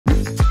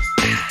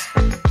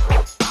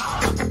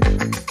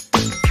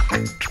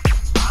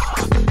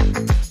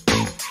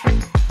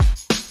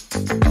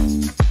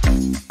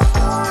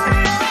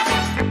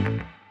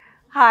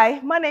Hi,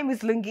 my name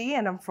is Lungi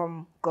and I'm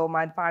from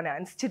Goldmine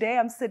Finance. Today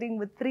I'm sitting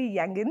with three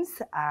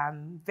youngins,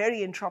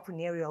 very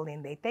entrepreneurial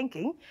in their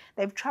thinking.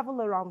 They've traveled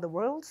around the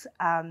world.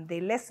 Their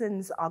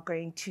lessons are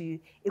going to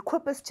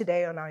equip us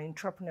today on our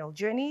entrepreneurial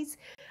journeys.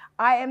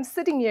 I am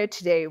sitting here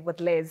today with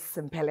Lesiamon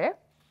Ole Sempele,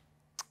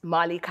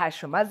 Marlie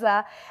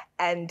Keishamaza,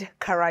 and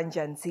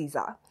Karanja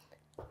Nzisa.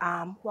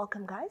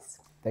 Welcome, guys.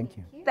 Thank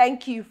you.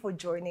 Thank you for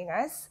joining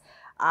us.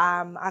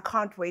 I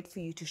can't wait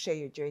for you to share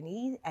your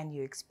journey and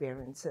your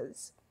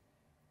experiences.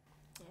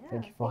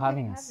 Thank you for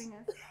having us.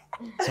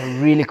 It's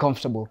a really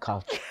comfortable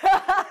couch.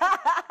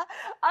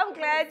 I'm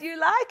glad you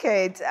like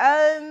it.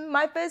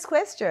 My first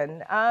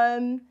question,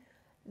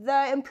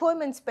 the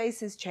employment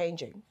space is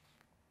changing.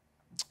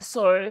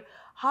 So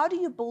how do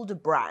you build a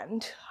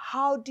brand?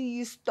 How do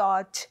you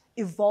start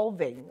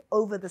evolving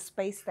over the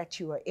space that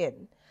you are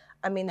in?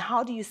 I mean,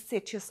 how do you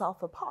set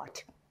yourself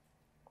apart?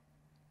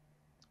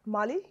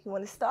 Marlie, you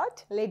want to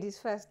start? Ladies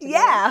first. Today.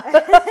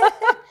 Yeah.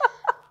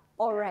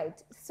 All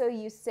right. So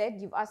you said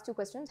you've asked two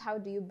questions. How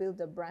do you build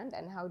a brand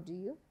and how do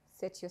you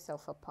set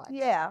yourself apart?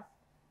 Yeah.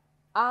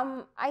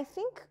 I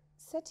think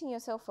setting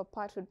yourself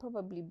apart would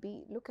probably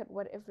be look at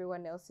what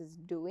everyone else is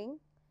doing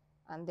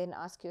and then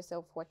ask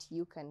yourself what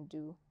you can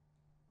do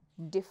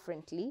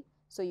differently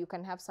so you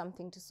can have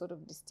something to sort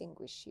of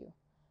distinguish you.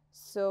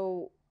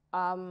 So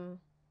I'm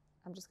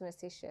just going to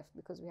say chef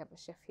because we have a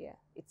chef here.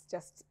 It's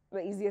just the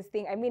easiest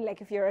thing. I mean,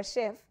 like if you're a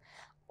chef,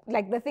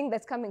 like the thing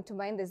that's coming to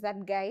mind is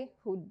that guy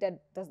who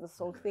does the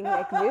salt thing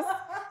like this.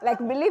 Like,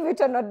 believe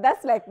it or not,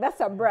 that's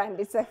a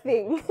brand. It's a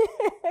thing.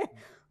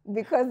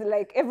 Because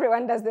like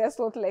everyone does their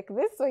salt like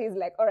this. So he's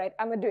like, all right,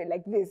 I'm gonna do it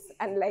like this.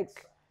 And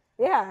like,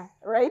 yeah,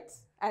 right?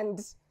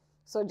 And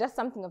so just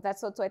something of that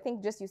sort. So I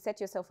think just you set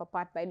yourself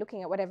apart by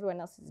looking at what everyone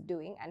else is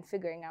doing and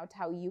figuring out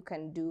how you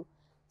can do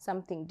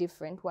something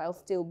different while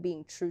still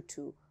being true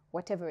to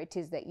whatever it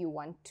is that you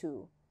want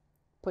to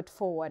put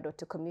forward or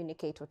to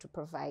communicate or to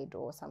provide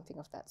or something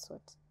of that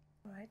sort.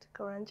 Right,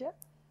 Karanja?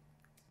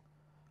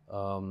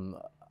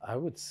 I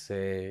would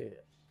say,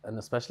 and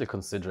especially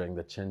considering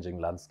the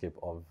changing landscape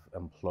of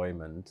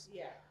employment,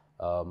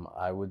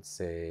 I would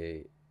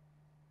say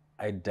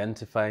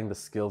identifying the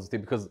skills,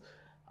 because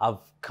I've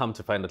come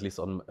to find, at least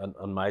on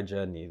my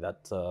journey,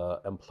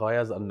 that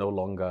employers are no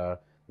longer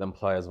the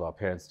employers of our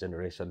parents'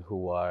 generation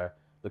who are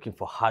looking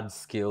for hard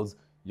skills.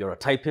 You're a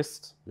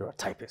typist,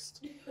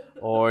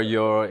 or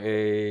you're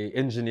a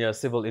engineer,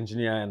 civil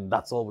engineer, and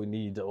that's all we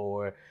need.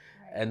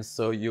 And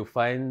so you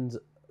find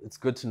it's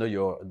good to know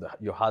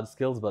your hard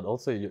skills, but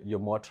also your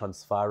more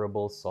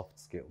transferable soft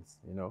skills.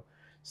 You know,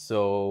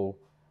 so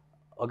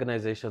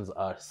organizations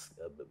are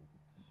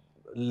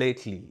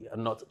lately are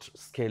not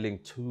scaling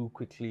too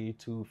quickly,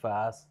 too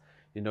fast.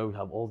 You know, we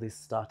have all these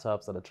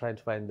startups that are trying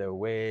to find their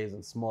ways,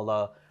 and small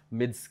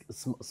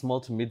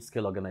to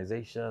mid-scale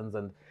organizations,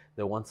 and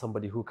they want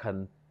somebody who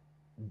can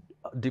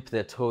dip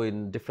their toe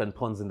in different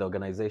ponds in the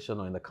organization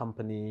or in the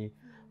company.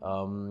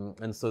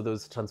 And so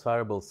those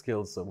transferable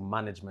skills of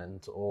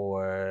management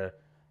or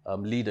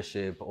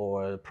leadership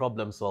or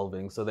problem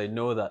solving, so they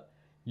know that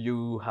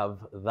you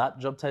have that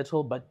job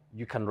title, but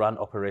you can run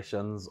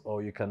operations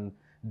or you can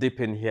dip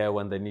in here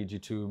when they need you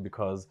to,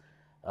 because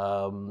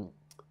the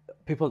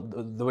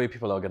way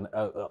people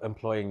are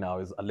employing now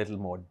is a little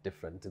more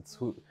different. It's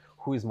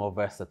who is more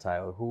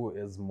versatile, who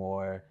is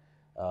more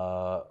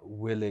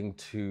willing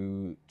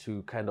to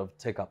kind of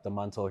take up the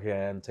mantle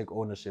here and take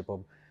ownership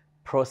of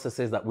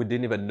processes that we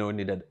didn't even know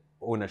needed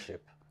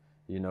ownership,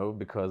 you know,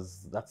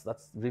 because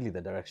that's really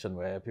the direction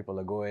where people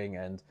are going,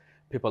 and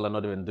people are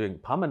not even doing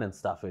permanent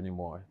stuff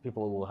anymore.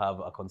 People will have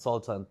a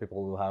consultant,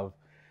 people will have,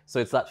 so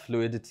it's that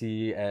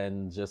fluidity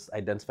and just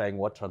identifying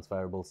what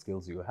transferable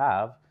skills you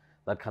have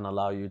that can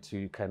allow you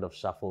to kind of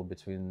shuffle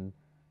between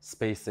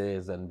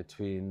spaces and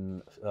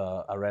between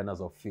arenas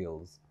or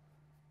fields.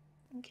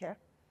 Okay.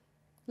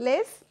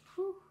 Liz?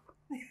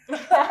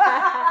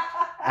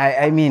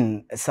 I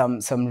mean,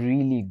 some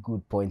really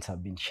good points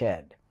have been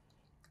shared.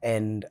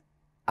 And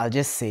I'll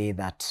just say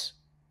that,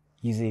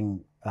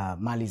 using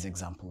Marlie's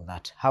example,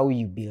 that how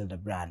you build a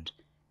brand,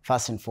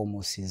 first and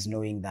foremost, is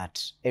knowing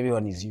that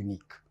everyone is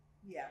unique.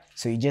 Yeah.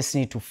 So you just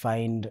need to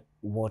find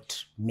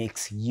what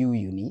makes you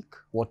unique,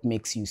 what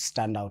makes you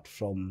stand out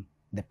from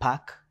the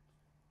pack.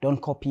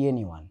 Don't copy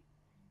anyone.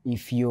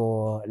 If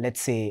you're,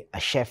 let's say, a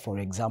chef, for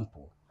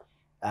example,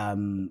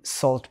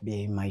 Salt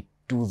Bay might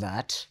do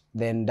that,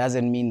 then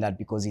doesn't mean that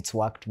because it's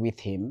worked with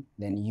him,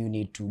 then you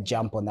need to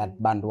jump on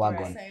that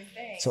bandwagon.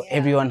 So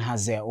everyone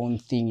has their own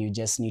thing. You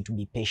just need to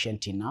be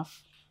patient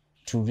enough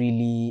to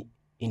really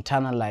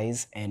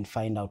internalize and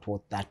find out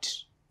what that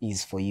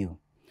is for you.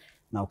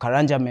 Now,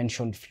 Karanja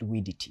mentioned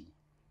fluidity.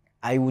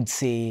 I would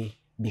say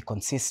be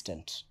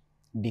consistent,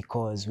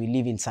 because we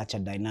live in such a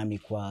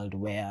dynamic world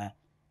where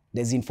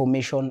there's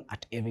information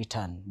at every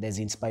turn. There's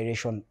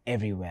inspiration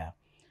everywhere.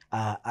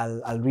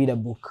 I'll read a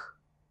book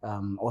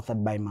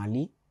authored by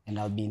Marlie, and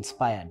I'll be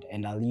inspired,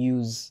 and I'll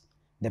use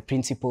the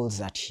principles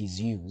that she's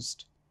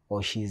used,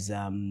 or she's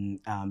been,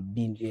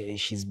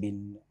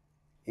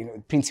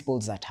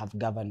 principles that have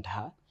governed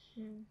her,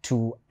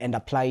 and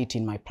apply it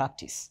in my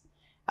practice.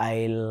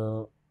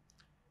 I'll,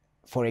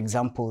 for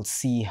example,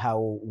 see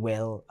how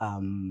well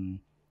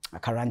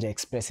Karanja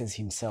expresses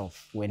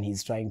himself when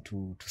he's trying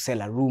to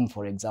sell a room,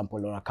 for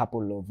example, or a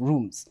couple of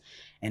rooms.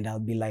 And I'll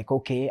be like,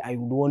 okay, I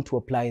would want to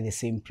apply the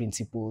same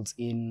principles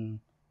in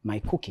my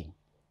cooking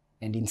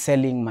and in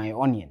selling my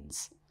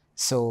onions.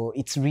 So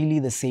it's really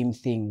the same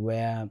thing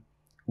where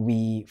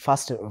we,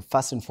 first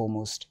and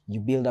foremost, you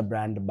build a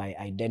brand by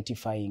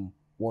identifying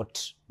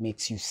what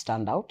makes you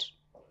stand out,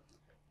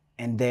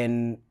 and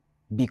then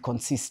be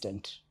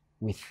consistent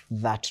with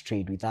that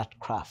trade, with that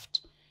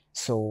craft.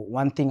 So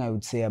one thing I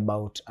would say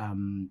about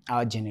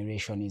our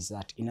generation is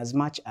that in as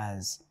much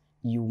as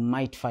you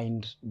might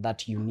find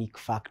that unique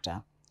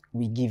factor,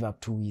 we give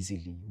up too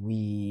easily.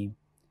 We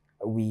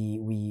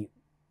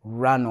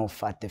run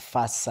off at the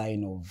first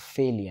sign of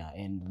failure,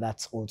 and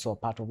that's also a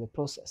part of the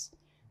process.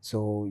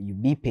 So you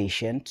be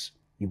patient,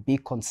 you be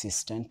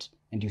consistent,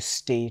 and you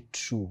stay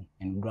true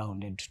and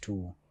grounded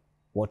to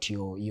what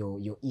your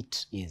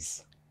it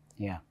is.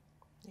 Yeah.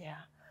 Yeah.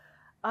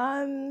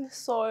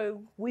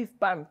 So we've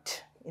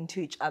bumped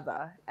into each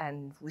other,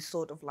 and we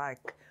sort of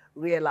like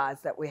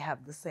realized that we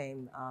have the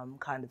same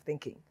kind of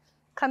thinking,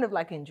 kind of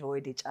like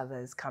enjoyed each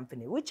other's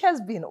company, which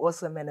has been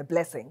awesome and a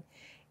blessing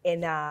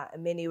in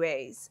many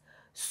ways.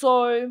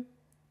 So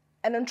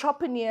an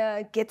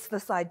entrepreneur gets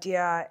this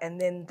idea, and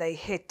then they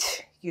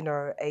hit, you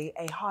know,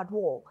 a hard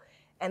wall,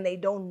 and they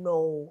don't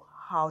know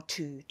how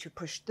to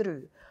push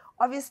through.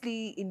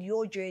 Obviously, in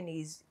your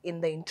journeys,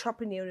 in the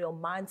entrepreneurial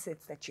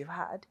mindsets that you've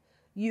had,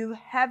 you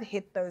have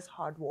hit those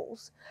hard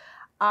walls.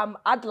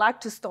 I'd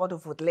like to start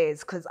off with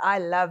Les, because I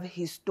love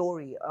his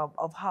story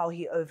of how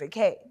he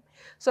overcame.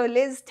 So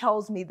Les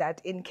tells me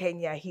that in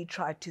Kenya, he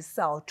tried to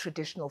sell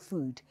traditional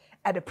food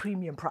at a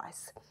premium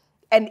price.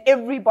 And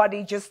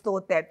everybody just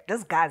thought that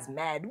this guy's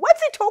mad.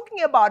 What's he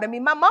talking about? I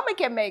mean, my mama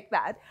can make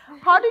that.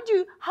 How did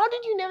you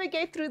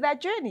navigate through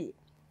that journey?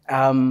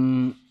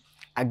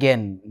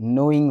 Again,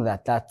 knowing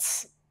that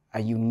that's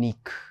a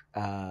unique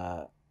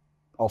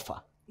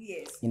offer.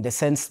 Yes. In the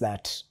sense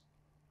that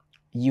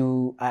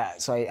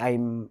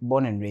I'm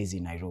born and raised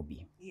in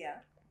Nairobi. Yeah.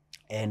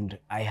 And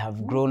I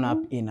have grown up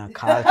in a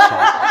culture.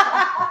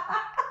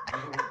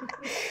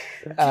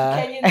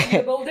 Kenyans in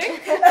the building?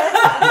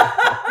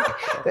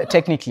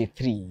 Technically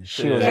 3.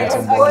 She was Yes,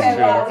 also born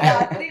and okay,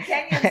 raised. 3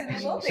 Kenyans in the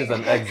building. She's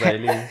an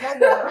exilee.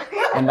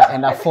 And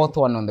a 4th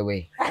one on the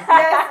way. Yes,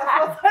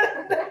 a 4th one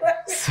on the way.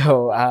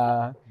 So,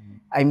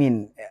 I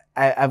mean,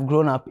 I've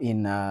grown up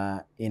in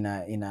a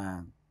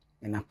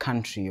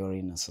country or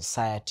in a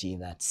society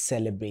that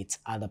celebrates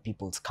other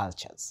people's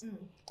cultures.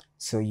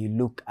 So you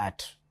look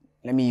at,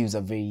 let me use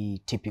a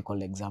very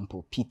typical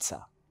example,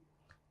 pizza.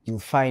 You'll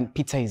find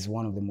pizza is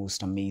one of the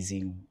most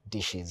amazing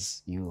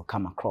dishes you'll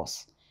come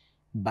across.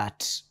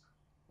 But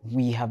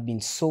we have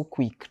been so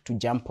quick to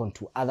jump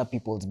onto other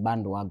people's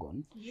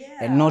bandwagon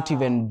and not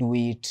even do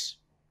it.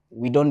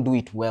 We don't do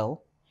it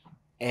well.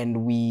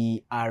 And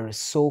we are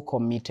so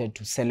committed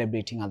to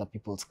celebrating other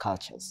people's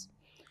cultures.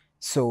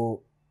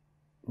 So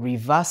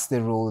reverse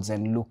the roles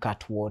and look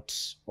at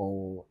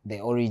or the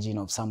origin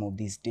of some of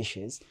these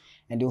dishes,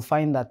 and you'll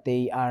find that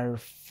they are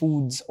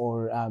foods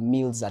or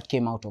meals that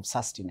came out of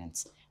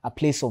sustenance, a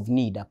place of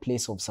need, a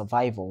place of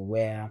survival,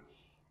 where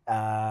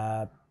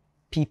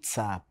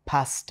pizza,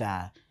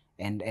 pasta,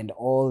 and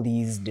all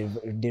these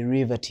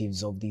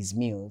derivatives of these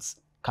meals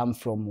come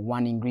from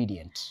one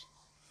ingredient.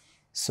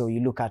 So you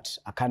look at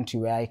a country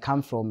where I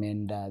come from,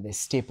 and the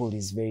staple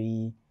is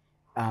very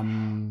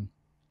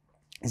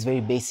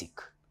basic.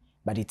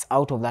 But it's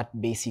out of that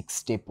basic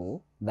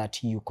staple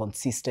that you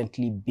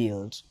consistently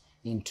build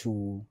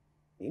into,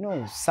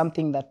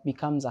 something that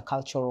becomes a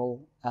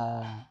cultural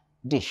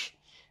dish.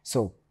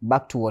 So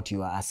back to what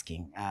you are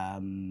asking.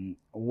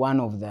 One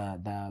of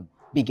the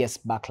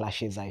biggest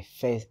backlashes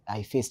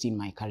I faced in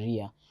my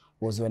career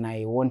was when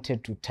I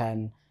wanted to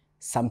turn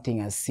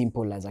something as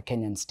simple as a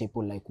Kenyan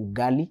staple like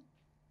ugali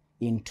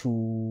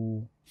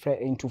into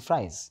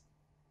fries,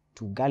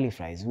 to ugali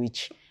fries,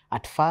 which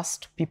at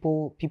first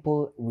people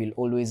will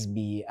always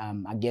be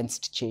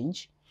against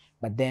change.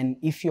 But then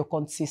if you're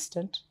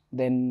consistent,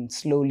 then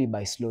slowly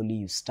by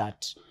slowly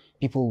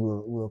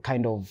people will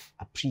kind of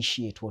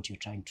appreciate what you're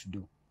trying to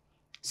do.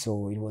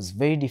 So it was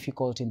very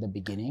difficult in the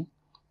beginning,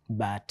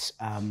 but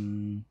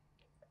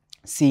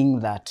seeing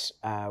that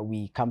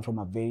we come from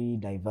a very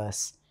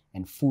diverse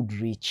and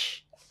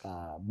food-rich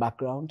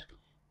background,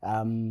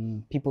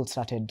 people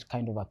started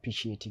kind of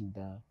appreciating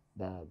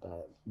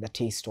the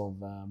taste of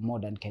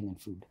modern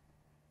Kenyan food.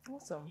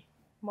 Awesome.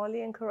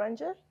 Marlie and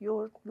Karanja,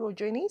 your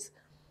journeys?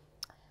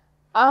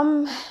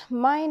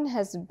 Mine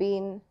has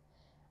been,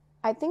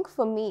 I think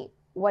for me,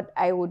 what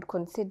I would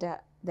consider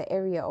the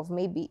area of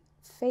maybe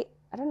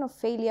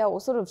failure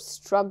or sort of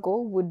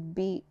struggle would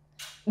be,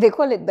 they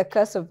call it the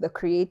curse of the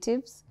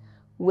creatives,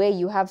 where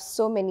you have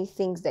so many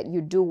things that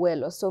you do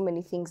well or so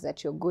many things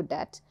that you're good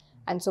at.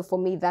 And so for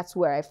me, that's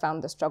where I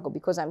found the struggle,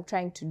 because I'm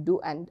trying to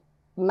do and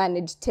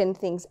manage 10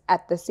 things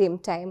at the same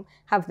time,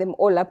 have them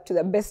all up to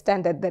the best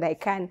standard that I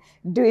can,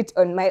 do it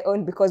on my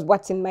own, because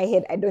what's in my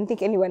head, I don't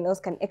think anyone else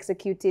can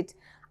execute it.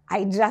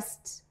 I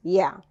just,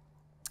 yeah.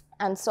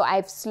 And so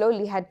I've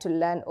slowly had to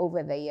learn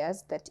over the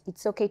years that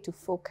it's okay to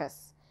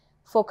focus.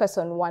 Focus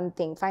on one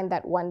thing, find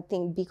that one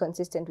thing, be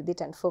consistent with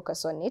it and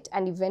focus on it.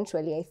 And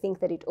eventually I think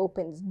that it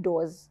opens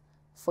doors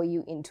for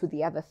you into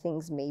the other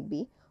things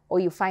maybe, or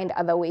you find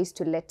other ways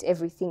to let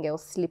everything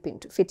else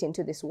fit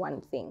into this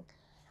one thing.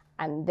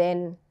 And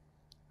then,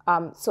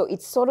 so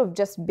it's sort of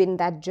just been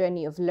that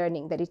journey of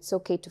learning that it's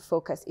okay to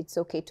focus. It's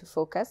okay to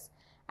focus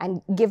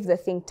and give the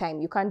thing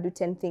time. You can't do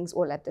 10 things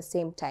all at the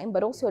same time,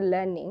 but also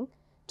learning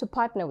to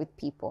partner with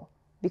people,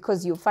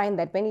 because you find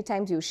that many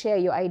times you share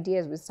your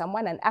ideas with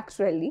someone and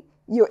actually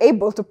you're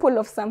able to pull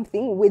off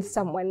something with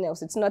someone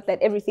else. It's not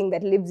that everything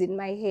that lives in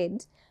my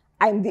head,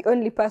 I'm the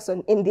only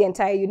person in the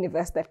entire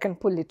universe that can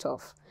pull it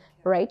off,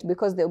 right?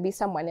 Because there'll be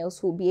someone else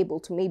who'll be able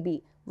to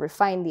maybe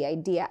refine the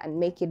idea and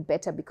make it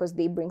better because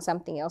they bring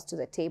something else to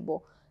the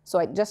table.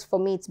 So just for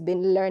me, it's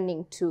been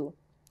learning to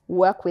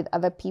work with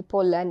other people,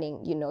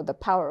 learning, you know, the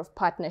power of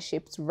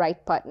partnerships,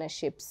 right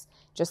partnerships,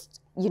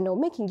 just, you know,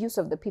 making use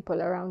of the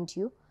people around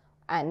you,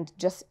 and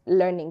just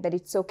learning that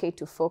it's okay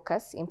to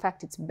focus. In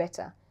fact, it's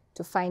better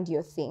to find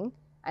your thing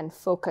and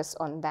focus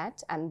on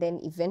that. And then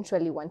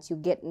eventually, once you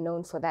get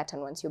known for that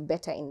and once you're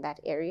better in that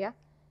area,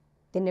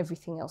 then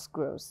everything else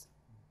grows.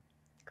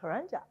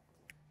 Karanja.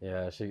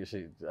 Yeah,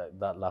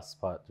 that last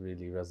part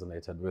really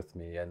resonated with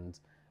me, and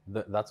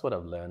that's what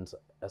I've learned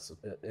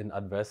in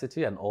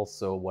adversity, and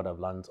also what I've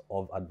learned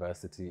of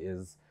adversity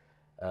is,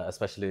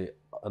 especially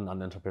on an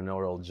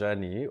entrepreneurial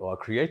journey or a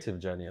creative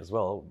journey as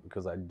well,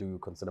 because I do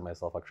consider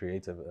myself a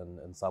creative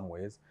in some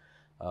ways.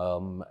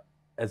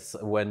 It's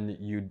when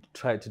you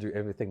try to do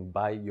everything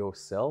by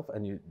yourself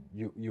and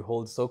you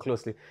hold so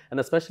closely, and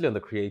especially on the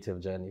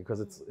creative journey,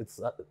 because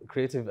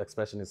creative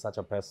expression is such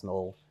a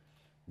personal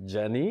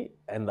journey,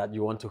 and that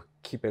you want to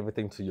keep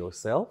everything to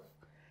yourself,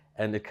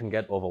 and it can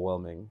get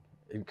overwhelming.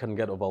 It can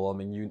get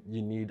overwhelming.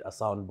 You need a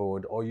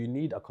soundboard, or you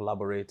need a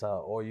collaborator,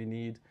 or you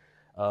need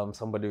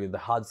somebody with the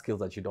hard skills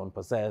that you don't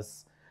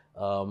possess.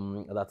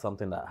 That's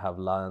something that I have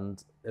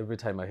learned. Every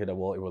time I hit a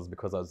wall, it was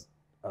because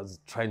I was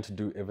trying to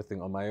do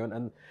everything on my own,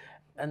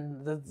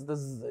 and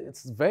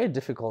it's very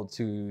difficult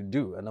to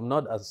do. And I'm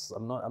not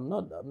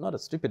a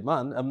stupid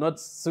man. I'm not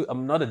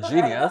a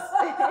genius.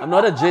 I'm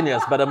not a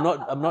genius, but I'm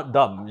not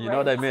dumb. You know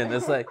what I mean?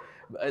 It's like,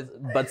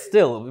 but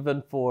still,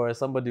 even for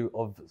somebody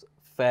of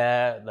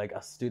fair, like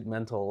astute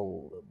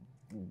mental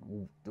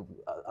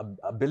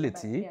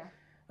ability,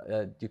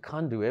 you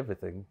can't do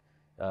everything.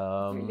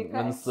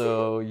 And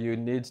so you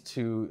need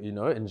to, you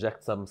know,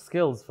 inject some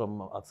skills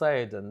from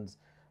outside, and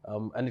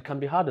it can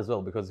be hard as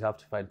well, because you have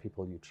to find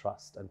people you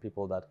trust and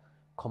people that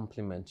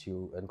complement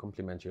you and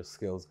complement your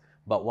skills.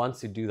 But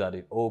once you do that,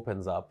 it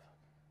opens up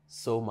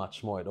so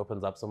much more. It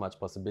opens up so much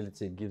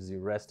possibility. It gives you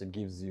rest. It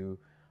gives you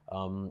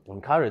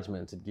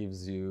encouragement. It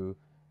gives you,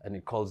 and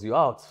it calls you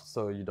out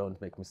so you don't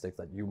make mistakes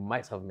that you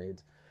might have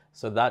made.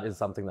 So that is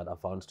something that I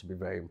found to be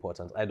very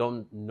important. I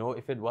don't know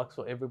if it works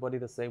for everybody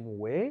the same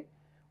way,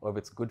 or if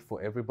it's good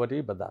for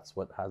everybody, but that's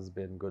what has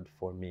been good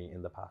for me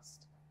in the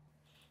past.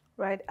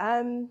 Right.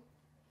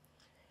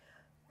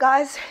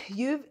 Guys,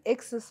 you've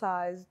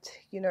exercised,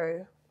 you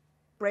know,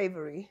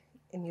 bravery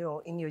in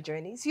your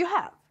journeys. You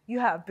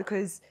have,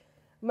 because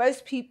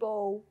most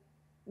people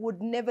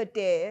would never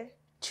dare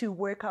to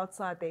work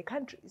outside their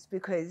countries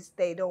because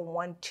they don't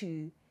want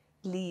to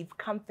leave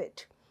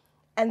comfort.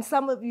 And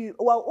some of you,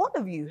 well, all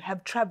of you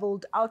have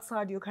traveled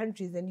outside your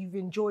countries and you've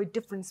enjoyed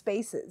different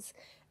spaces.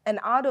 And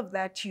out of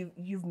that,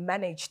 you've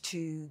managed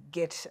to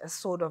get a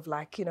sort of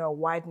like, you know, a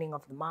widening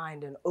of the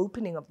mind, an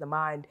opening of the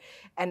mind,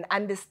 and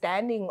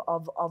understanding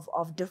of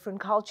different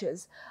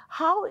cultures.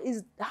 How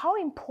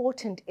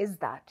important is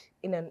that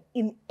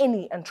in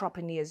any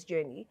entrepreneur's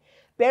journey?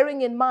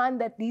 Bearing in mind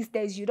that these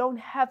days you don't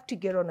have to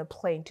get on a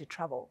plane to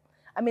travel.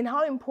 I mean,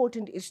 how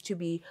important is to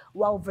be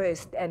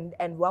well-versed and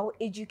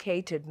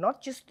well-educated,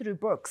 not just through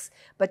books,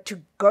 but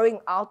to going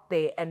out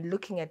there and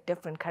looking at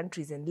different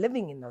countries and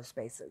living in those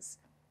spaces?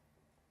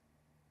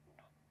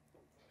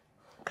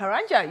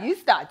 Karanja, you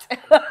start.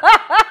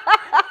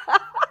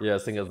 Yeah, I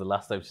think as the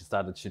last time she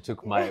started, she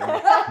took my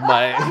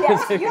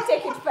Yes, you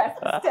take it first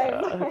this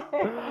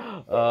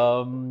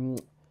time.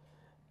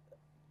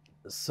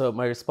 So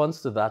my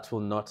response to that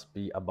will not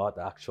be about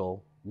the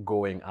actual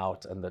going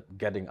out and the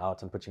getting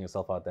out and putting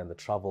yourself out there and the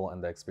travel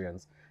and the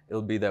experience.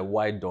 It'll be the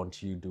why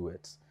don't you do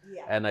it?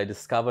 Yeah. And I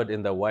discovered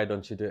in the why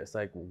don't you do it, it's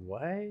like,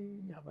 why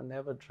have I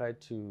never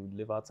tried to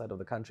live outside of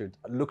the country,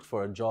 looked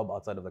for a job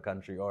outside of the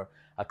country, or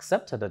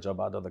accepted a job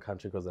out of the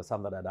country, because there's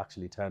some that I'd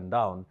actually turned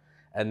down.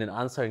 And in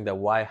answering the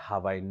why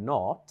have I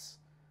not,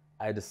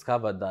 I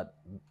discovered that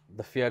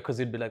the fear, because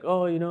you'd be like,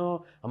 oh, you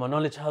know, I'm an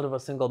only child of a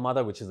single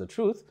mother, which is the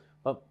truth,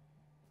 but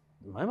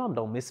my mom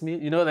don't miss me,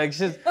 you know, like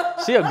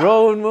she a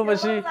grown woman.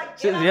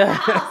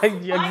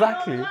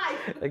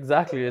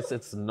 Exactly.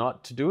 It's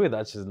not to do with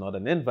that. She's not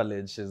an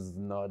invalid. She's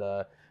not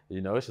a,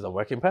 You know, she's a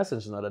working person,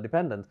 she's not a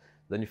dependent.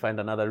 Then you find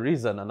another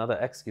reason, another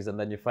excuse, and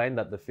then you find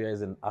that the fear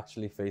is in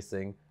actually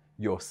facing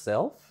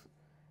yourself.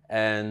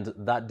 And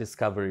that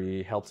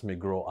discovery helped me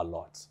grow a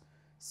lot.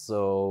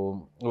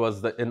 So it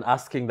was in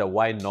asking the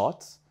why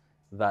not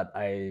that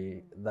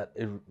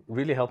it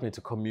really helped me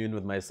to commune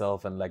with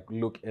myself and like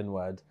look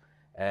inward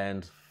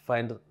and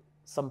find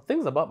some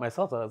things about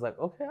myself that I was like,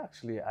 okay,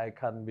 actually I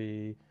can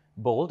be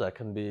bold, I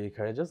can be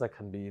courageous, I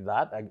can be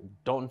that. I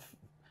don't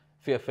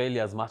fear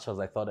failure as much as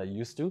I thought I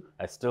used to.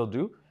 I still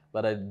do,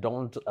 but I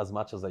don't as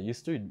much as I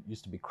used to. It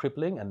used to be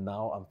crippling, and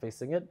now I'm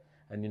facing it,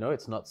 and you know,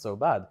 it's not so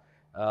bad.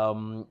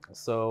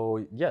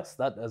 So yes,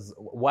 that is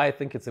why I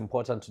think it's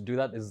important to do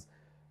that, is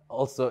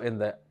also in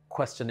the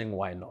questioning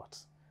why not.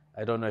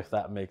 I don't know if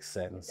that makes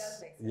sense. It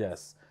does make sense.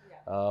 Yes.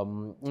 Yeah.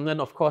 And then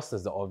of course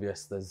there's the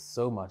obvious. There's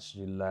so much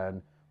you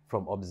learn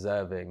from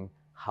observing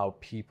how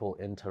people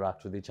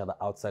interact with each other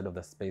outside of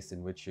the space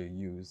in which you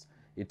use.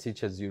 It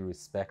teaches you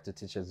respect, it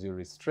teaches you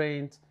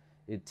restraint,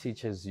 it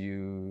teaches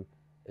you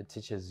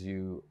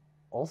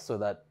also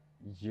that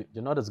you're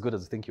not as good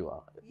as you think you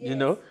are, yes. You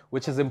know,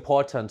 which is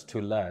important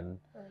to learn.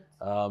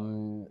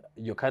 Right.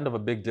 You're kind of a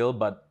big deal,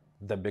 but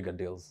the bigger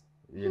deals,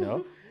 you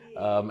know,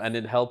 yes. And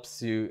it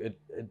helps you,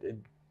 it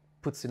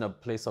puts in a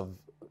place of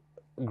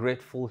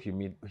grateful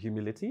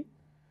humility,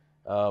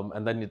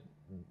 and then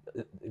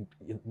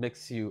it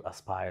makes you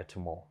aspire to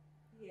more.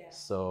 Yeah.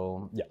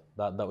 So yeah,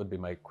 that would be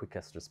my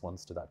quickest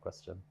response to that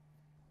question.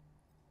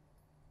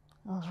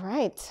 All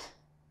right.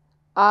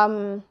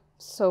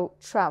 So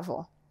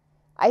travel.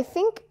 I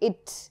think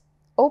it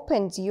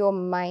opens your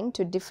mind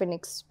to different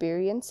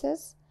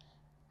experiences.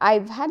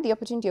 I've had the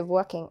opportunity of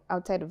working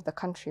outside of the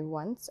country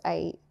once.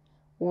 I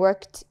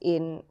worked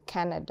in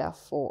Canada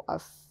for a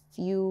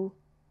few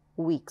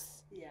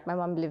weeks. Yeah. My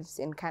mom lives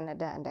in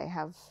Canada and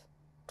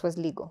it was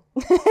legal.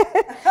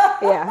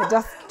 Yeah,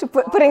 just to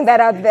putting that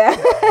out there.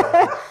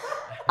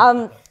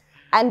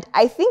 And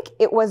I think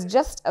it was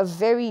just a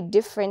very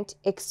different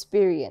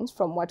experience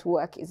from what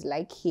work is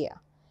like here,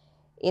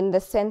 in the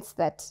sense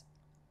that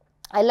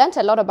I learned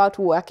a lot about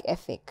work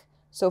ethic.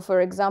 So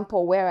for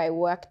example, where I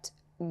worked,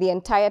 the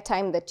entire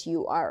time that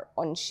you are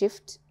on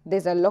shift,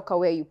 there's a locker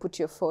where you put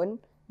your phone,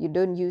 you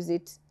don't use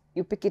it,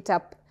 you pick it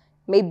up,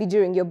 maybe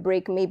during your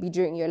break, maybe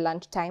during your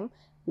lunchtime,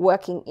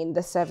 working in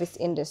the service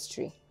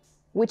industry,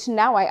 which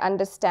now I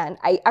understand.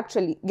 I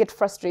actually get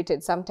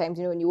frustrated sometimes,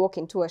 you know, when you walk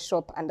into a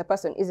shop and the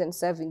person isn't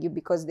serving you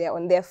because they're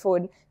on their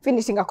phone,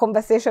 finishing a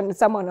conversation with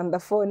someone on the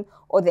phone,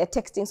 or they're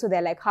texting, so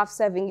they're like half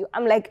serving you.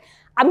 I'm like,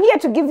 I'm here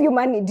to give you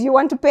money. Do you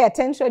want to pay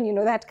attention? You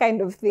know, that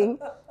kind of thing.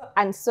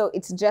 And so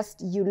it's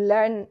just, you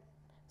learn.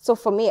 So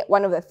for me,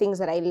 one of the things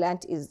that I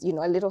learned is, you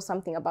know, a little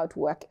something about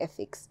work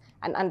ethics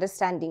and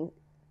understanding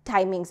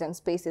timings and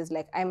spaces.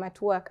 Like, I'm at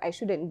work, I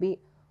shouldn't be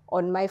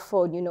on my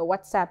phone, you know,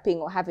 WhatsApping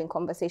or having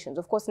conversations.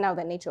 Of course, now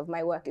the nature of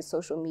my work is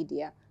social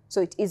media,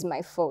 so it is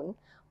my phone,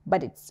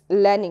 but it's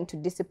learning to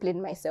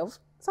discipline myself.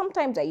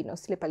 Sometimes I, you know,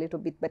 slip a little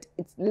bit, but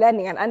it's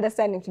learning and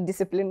understanding to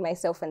discipline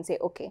myself and say,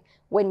 okay,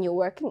 when you're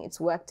working, it's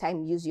work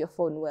time, use your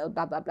phone well,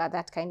 blah, blah, blah,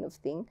 that kind of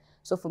thing.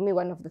 So for me,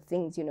 one of the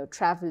things, you know,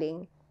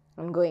 traveling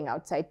and going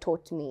outside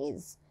taught me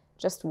is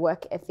just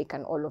work ethic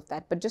and all of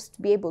that, but just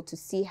to be able to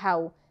see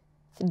how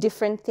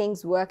different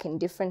things work in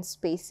different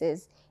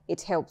spaces,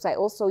 it helps. I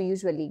also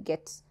usually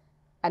get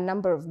a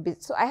number of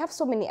bits. So I have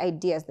so many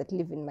ideas that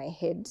live in my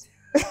head.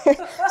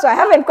 So I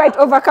haven't quite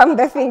overcome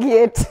the thing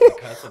yet.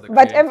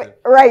 But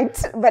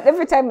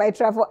every time I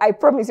travel, I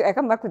promise you, I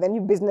come back with a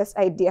new business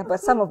idea, but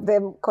some of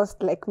them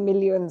cost like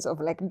millions of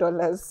like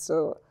dollars.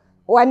 So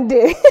one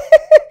day,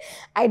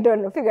 I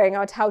don't know, figuring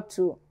out how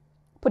to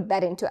put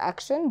that into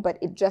action, but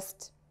it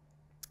just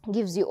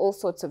gives you all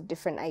sorts of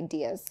different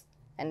ideas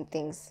and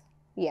things.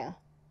 Yeah.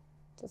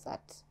 Does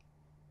that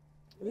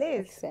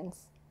make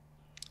sense?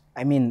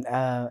 I mean,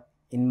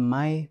 in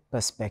my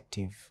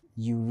perspective,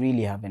 you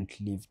really haven't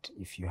lived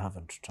if you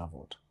haven't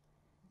traveled.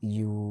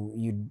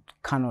 You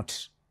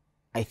cannot.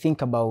 I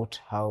think about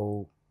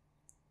how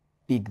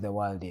big the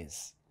world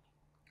is,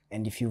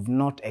 and if you've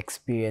not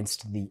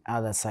experienced the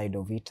other side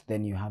of it,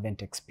 then you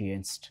haven't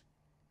experienced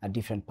a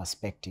different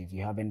perspective.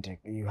 You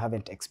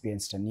haven't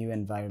experienced a new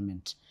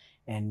environment,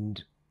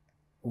 and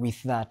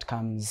with that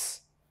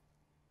comes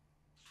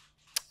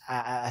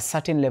a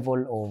certain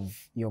level of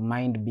your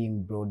mind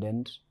being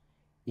broadened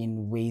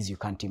in ways you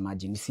can't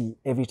imagine. You see,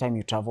 every time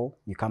you travel,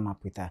 you come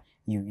up with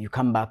you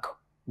come back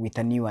with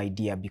a new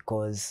idea,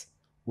 because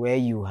where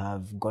you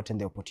have gotten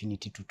the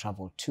opportunity to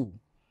travel to,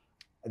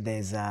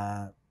 there's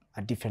a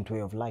different way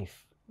of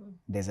life.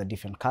 There's a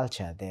different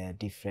culture. There are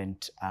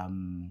different,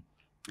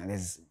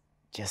 there's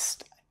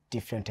just a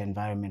different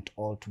environment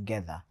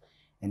altogether.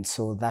 And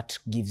so that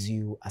gives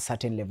you a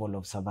certain level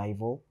of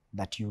survival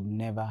that you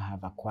never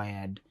have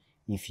acquired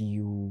if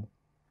you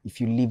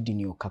lived in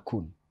your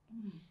cocoon.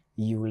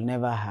 You will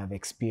never have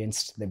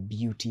experienced the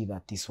beauty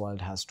that this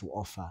world has to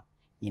offer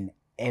in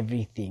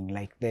everything.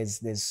 Like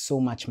there's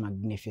so much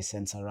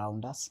magnificence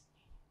around us,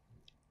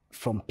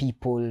 from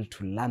people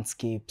to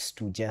landscapes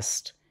to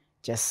just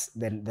just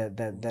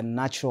the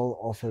natural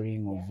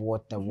offering of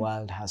what the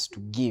world has to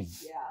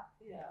give.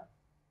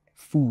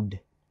 Food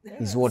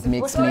is what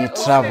makes me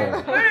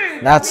travel.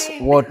 That's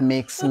what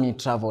makes me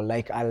travel.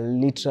 Like, I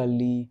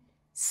literally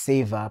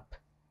save up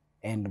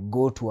and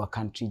go to a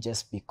country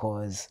just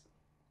because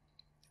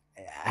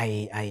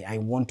I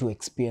want to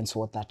experience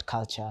what that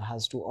culture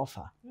has to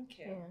offer.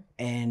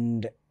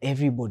 And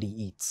everybody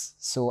eats.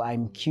 So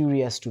I'm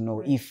curious to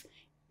know if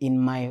in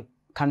my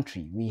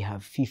country we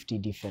have 50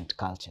 different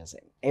cultures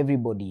and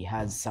everybody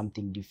has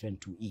something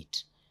different to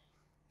eat.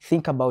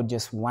 Think about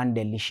just one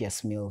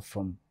delicious meal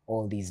from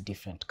all these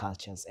different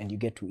cultures and you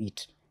get to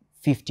eat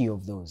 50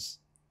 of those.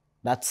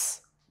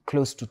 That's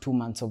close to 2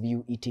 months of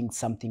you eating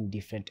something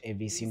different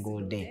every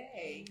single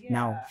day.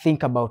 Now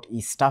think about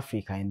East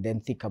Africa, and then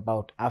think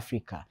about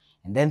Africa,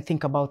 and then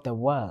think about the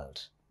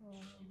world.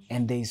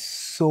 And there's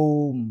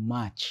so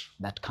much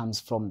that comes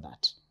from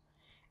that.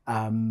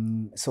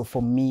 So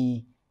for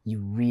me, you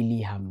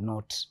really have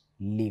not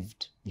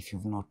lived if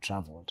you've not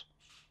traveled.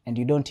 And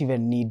you don't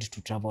even need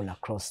to travel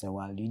across the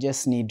world. You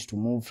just need to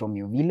move from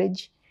your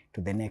village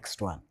to the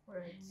next one.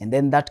 And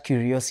then that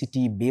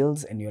curiosity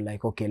builds and you're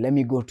like, okay, let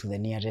me go to the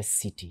nearest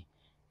city.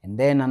 And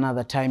then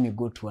another time you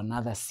go to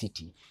another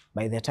city.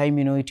 By the time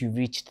you know it, you've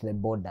reached the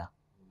border.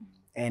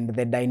 And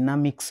the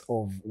dynamics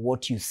of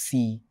what you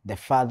see, the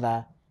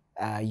farther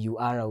you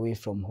are away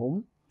from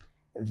home,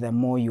 the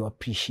more you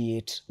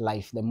appreciate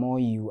life, the more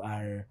you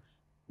are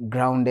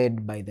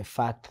grounded by the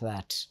fact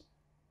that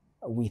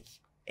with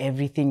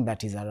everything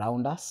that is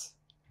around us,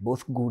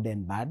 both good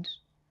and bad,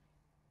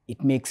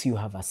 it makes you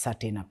have a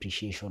certain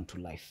appreciation to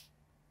life.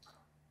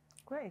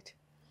 Great.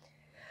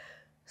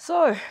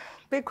 So,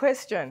 big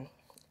question.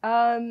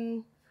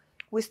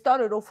 We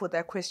started off with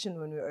that question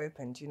when we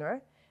opened, you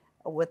know,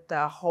 with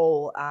the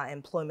whole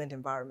employment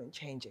environment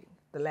changing,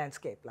 the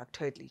landscape like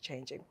totally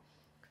changing.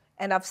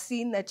 And I've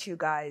seen that you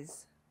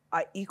guys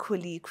are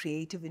equally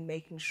creative in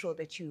making sure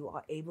that you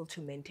are able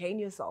to maintain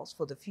yourselves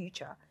for the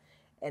future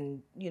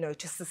and, you know,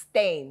 to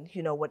sustain,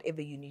 you know,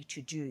 whatever you need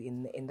to do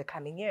in the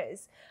coming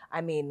years.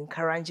 I mean,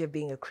 Karanja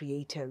being a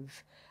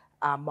creative,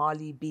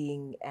 Marlie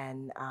being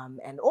an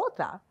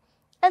author.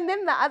 And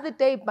then the other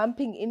day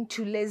bumping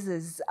into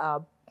Les's,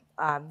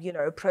 you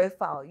know,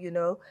 profile, you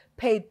know,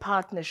 paid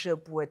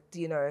partnership with,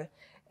 you know,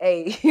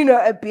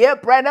 a beer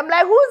brand. I'm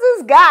like, who's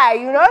this guy,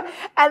 you know?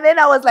 And then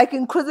I was like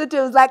inquisitive,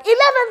 it was like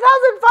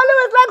 11,000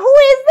 followers, like who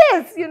is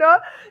this, you know?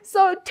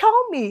 So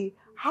tell me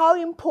how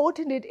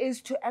important it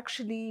is to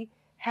actually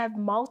have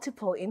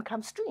multiple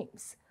income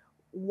streams.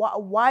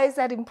 Why is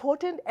that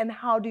important and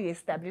how do you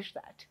establish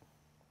that?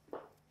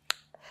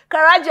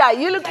 Karanja,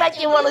 you look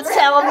like you want to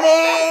tell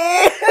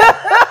me.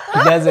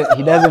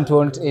 He doesn't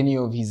want any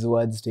of his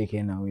words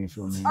taken away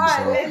from him. So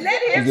Let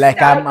him he's like,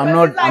 start,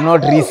 I'm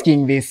not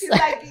risking this. He's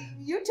like,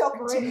 you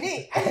talking to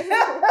me.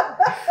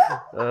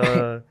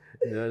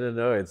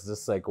 No. It's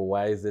just like,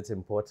 why is it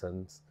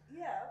important?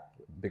 Yeah.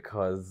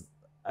 Because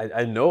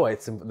I know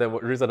it's the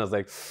reason I was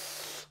like,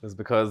 is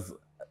because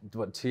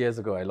 2 years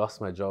ago I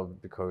lost my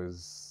job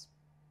because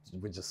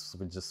we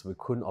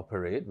couldn't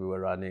operate. We were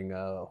running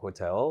a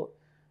hotel.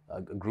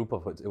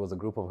 It was a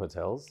group of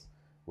hotels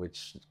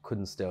which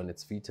couldn't stay on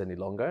its feet any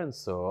longer, and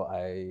so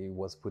I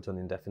was put on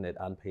indefinite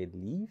unpaid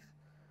leave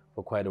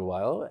for quite a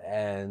while.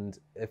 And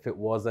if it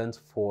wasn't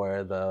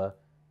for the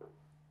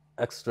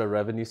extra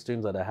revenue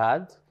streams that I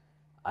had,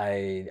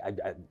 I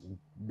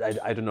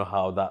don't know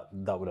how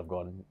that would have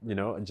gone, you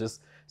know.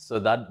 Just so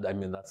that, I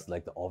mean, that's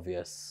like the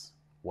obvious.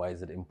 Why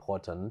is it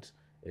important?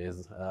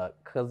 Is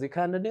because you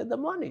kind of need the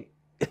money,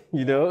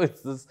 you know.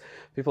 It's just,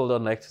 people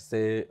don't like to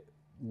say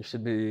you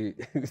should be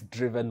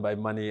driven by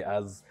money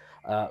as,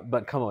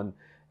 but come on.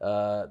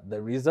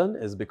 The reason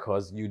is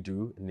because you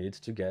do need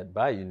to get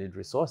by. You need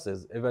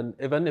resources. Even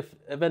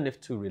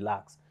if to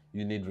relax,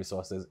 you need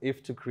resources.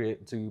 If to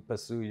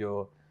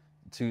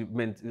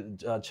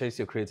chase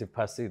your creative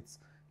pursuits,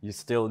 you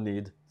still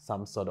need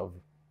some sort of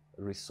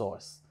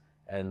resource.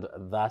 And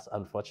that,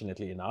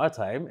 unfortunately, in our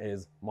time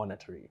is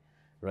monetary,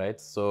 right?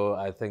 So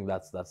I think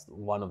that's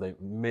one of the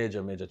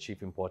major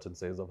chief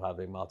importances of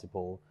having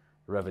multiple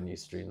revenue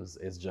streams,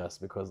 is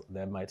just because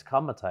there might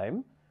come a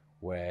time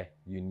where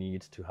you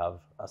need to have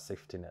a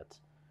safety net.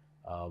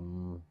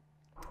 And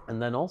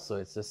then also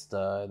it's just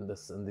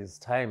in these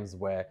times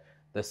where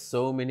there's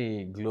so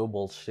many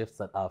global shifts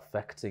that are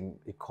affecting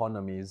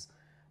economies,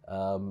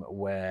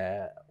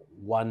 where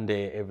one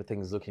day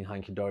everything's looking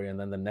hunky-dory and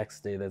then the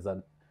next day there's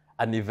an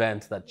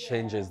event that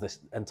changes the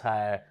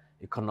entire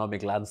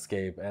economic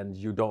landscape, and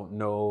you don't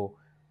know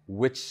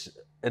which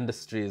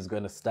industry is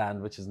going to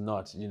stand, which is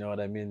not, you know what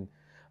I mean?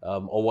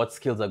 Or what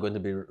skills are going to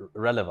be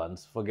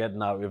relevant. Forget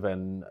now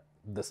even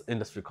this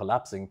industry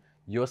collapsing,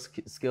 your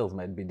skills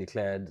might be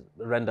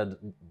rendered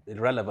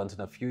irrelevant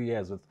in a few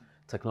years with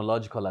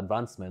technological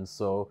advancements.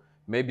 So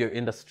maybe your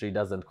industry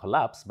doesn't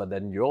collapse, but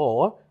then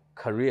your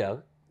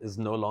career is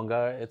no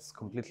longer, it's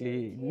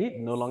completely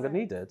no longer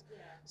needed. Yeah.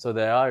 So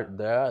there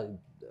are,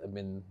 I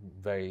mean,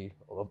 very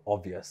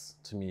obvious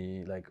to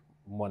me, like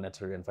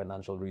monetary and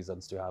financial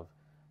reasons to have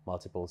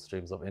multiple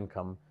streams of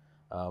income.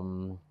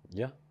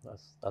 Yeah,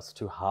 as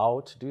to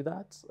how to do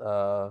that,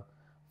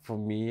 for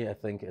me, I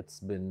think it's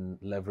been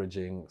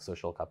leveraging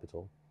social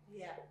capital.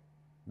 Yeah.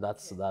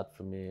 That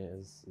for me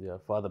is, yeah.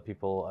 For other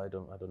people, I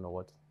don't know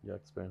what your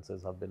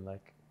experiences have been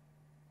like.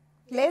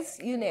 Les,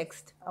 you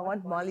next. I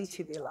want Marlie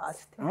to be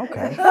last.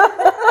 Okay.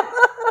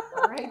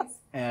 All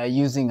right.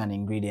 Using an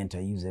ingredient I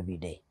use every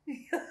day.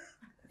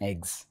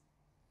 Eggs.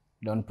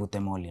 Don't put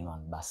them all in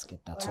one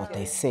basket. That's what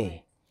they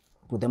say.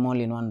 Put them all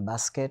in one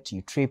basket,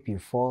 you trip, you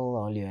fall,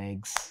 all your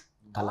eggs,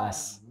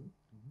 kalas.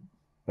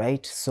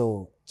 Right?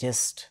 So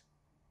just,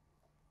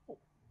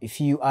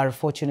 if you are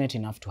fortunate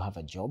enough to have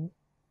a job,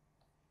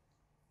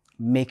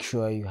 make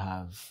sure you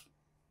have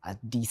a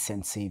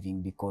decent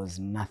saving, because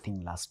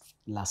nothing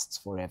lasts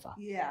forever.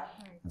 Yeah.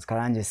 As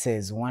Karanja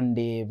says, one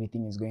day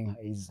everything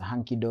is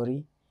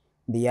hunky-dory,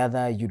 the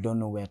other you don't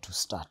know where to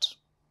start.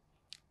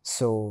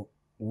 So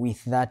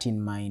with that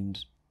in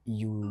mind,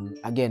 you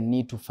again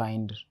need to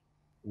find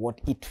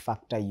what it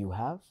factor you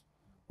have,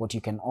 what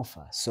you can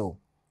offer. So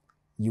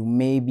you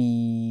may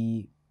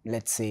be,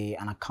 let's say,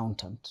 an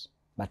accountant,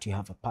 but you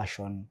have a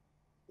passion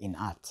in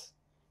art.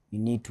 You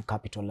need to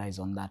capitalize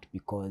on that,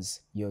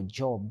 because your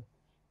job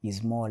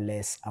is more or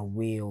less a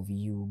way of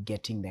you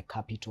getting the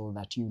capital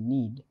that you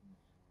need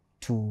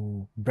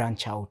to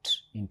branch out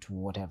into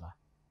whatever,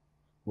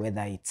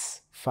 whether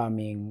it's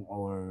farming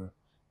or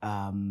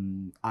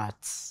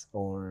arts,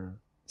 or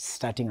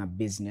starting a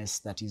business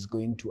that is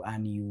going to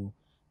earn you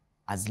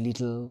as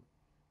little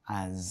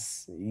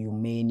as you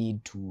may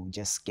need to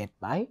just get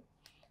by.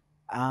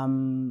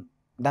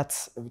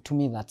 That's, to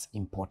me, that's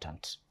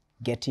important.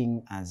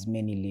 Getting as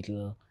many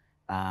little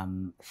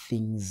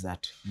things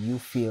that you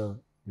feel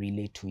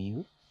relate to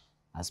you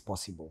as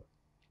possible.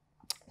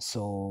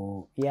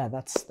 So yeah,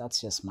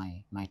 that's just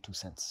my 2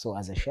 cents. So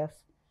as a chef,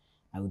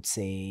 I would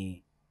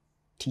say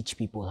teach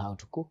people how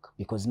to cook,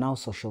 because now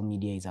social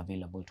media is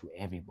available to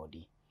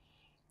everybody.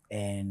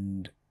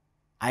 And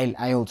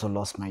I also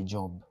lost my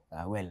job.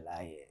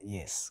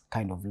 Yes,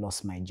 kind of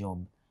lost my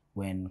job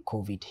when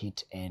COVID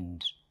hit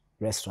and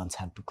restaurants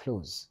had to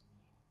close.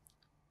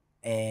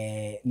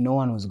 No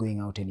one was going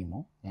out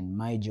anymore, and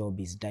my job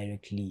is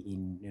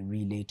directly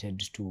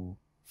related to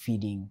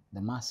feeding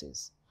the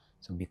masses.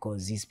 So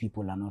because these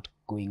people are not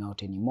going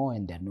out anymore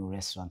and there are no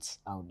restaurants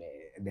out there,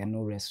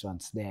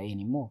 there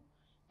anymore,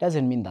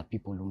 doesn't mean that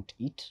people won't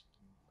eat.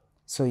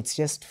 So it's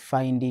just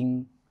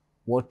finding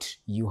what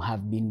you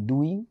have been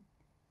doing,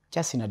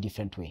 just in a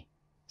different way.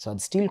 So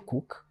I'd still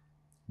cook,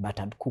 but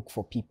I'd cook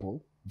for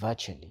people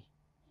virtually.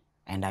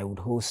 And I would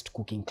host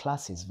cooking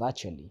classes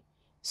virtually,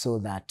 so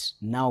that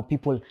now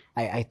people,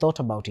 I thought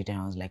about it and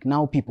I was like,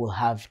 now people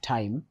have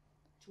time,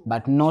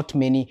 but not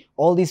many.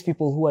 All these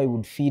people who I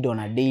would feed on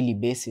a daily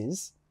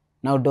basis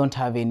now don't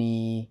have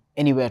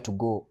anywhere to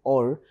go,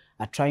 or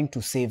are trying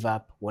to save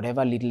up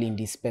whatever little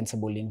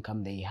indispensable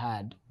income they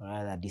had, or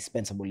rather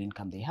dispensable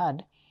income they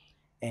had.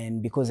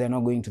 And because they're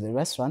not going to the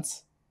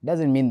restaurants,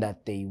 doesn't mean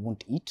that they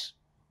won't eat,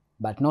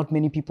 but not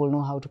many people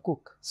know how to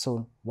cook.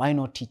 So why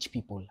not teach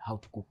people how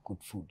to cook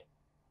good food?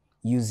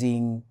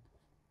 Using,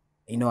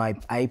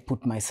 I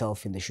put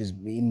myself in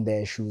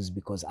their shoes,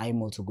 because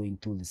I'm also going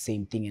through the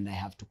same thing, and I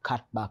have to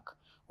cut back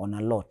on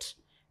a lot.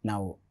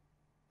 Now,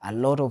 a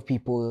lot of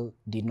people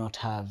did not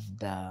have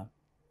the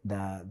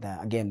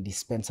again,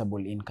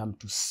 dispensable income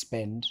to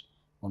spend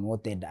on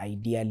what they'd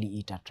ideally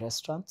eat at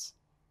restaurants.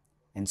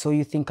 And so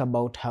you think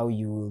about how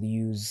you will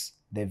use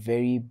the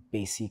very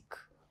basic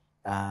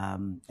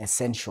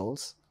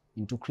essentials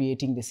into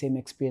creating the same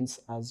experience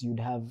as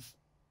you'd have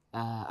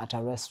at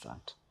a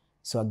restaurant.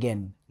 So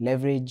again,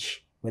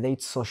 leverage, whether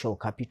it's social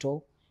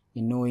capital,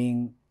 in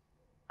knowing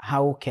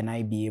how can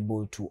I be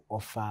able to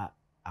offer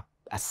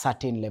a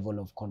certain level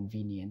of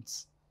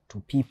convenience to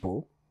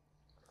people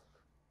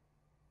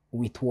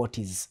with what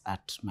is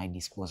at my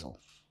disposal.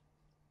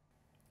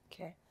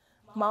 Okay.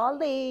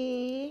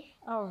 Marlie.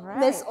 All right.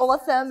 Miss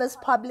Awesome, Miss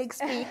Public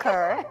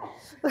Speaker.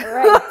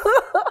 Right.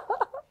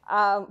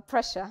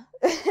 Pressure.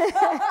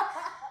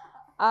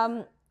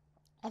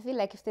 I feel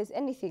like if there's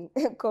anything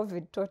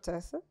COVID taught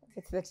us,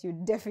 it's that you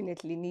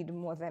definitely need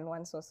more than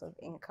one source of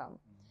income.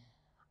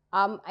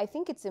 I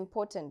think it's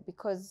important,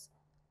 because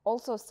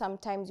also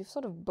sometimes you've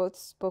sort of both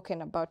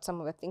spoken about some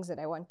of the things that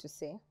I want to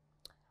say.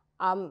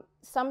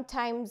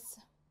 Sometimes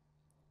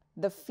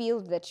the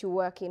field that you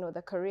work in, or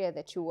the career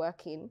that you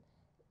work in,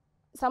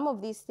 some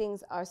of these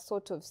things are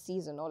sort of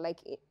seasonal,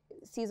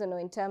 seasonal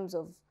in terms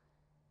of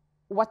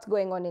what's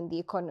going on in the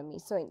economy.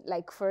 So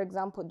like, for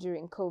example,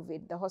 during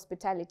COVID, the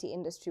hospitality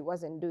industry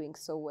wasn't doing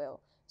so well.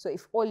 So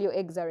if all your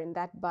eggs are in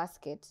that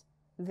basket,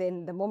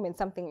 then the moment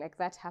something like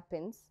that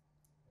happens,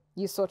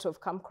 you sort of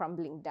come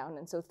crumbling down.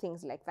 And so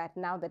things like that,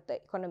 now that the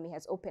economy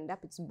has opened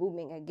up, it's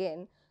booming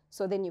again.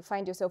 So then you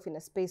find yourself in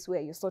a space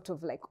where you're sort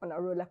of like on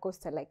a roller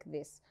coaster like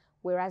this.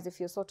 Whereas if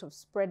you're sort of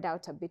spread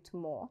out a bit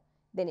more,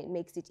 then it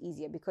makes it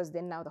easier, because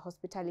then now the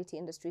hospitality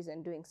industry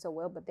isn't doing so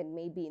well, but then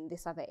maybe in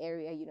this other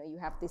area, you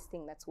have this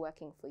thing that's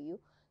working for you.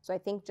 So I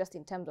think just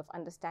in terms of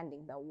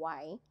understanding the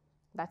why,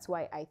 that's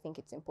why I think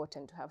it's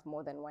important to have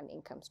more than one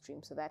income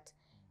stream, so that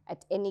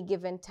at any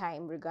given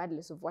time,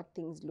 regardless of what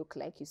things look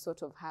like, you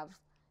sort of have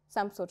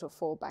some sort of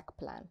fallback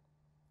plan.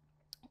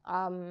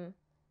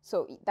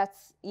 So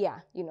that's,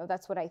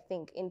 that's what I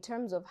think. In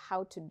terms of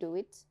how to do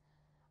it,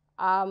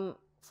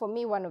 for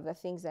me, one of the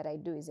things that I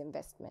do is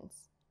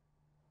investments.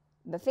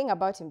 The thing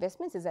about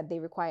investments is that they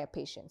require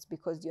patience,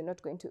 because you're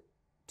not going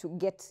to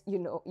get,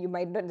 you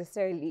might not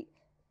necessarily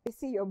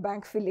see your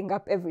bank filling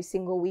up every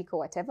single week or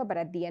whatever, but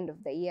at the end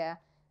of the year,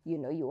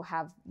 you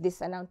have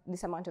this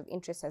amount of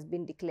interest has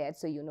been declared,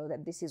 so you know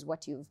that this is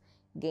what you've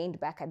gained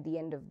back at the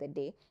end of the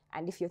day.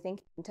 And if you're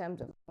thinking in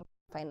terms of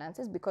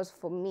finances, because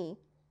for me,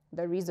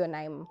 the reason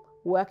I'm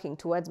working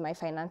towards my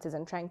finances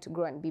and trying to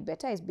grow and be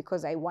better is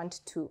because I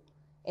want to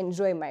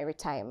enjoy my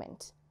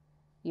retirement.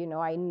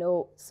 I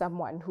know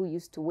someone who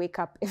used to wake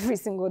up every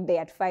single day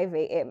at 5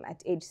 a.m.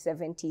 at age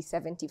 70,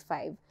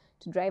 75,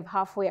 to drive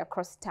halfway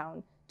across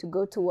town, to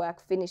go to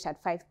work, finish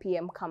at 5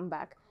 p.m., come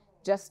back,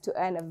 just to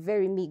earn a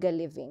very meager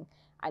living.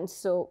 And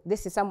so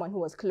this is someone who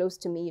was close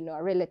to me,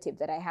 a relative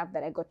that I have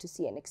that I got to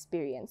see and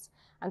experience.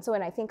 And so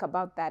when I think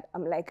about that,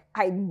 I'm like,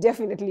 I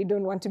definitely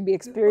don't want to be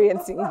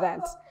experiencing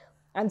that.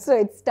 And so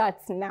it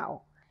starts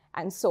now.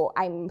 And so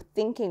I'm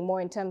thinking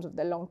more in terms of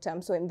the long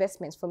term. So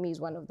investments for me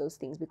is one of those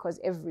things, because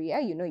every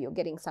year, you're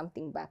getting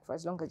something back for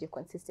as long as you're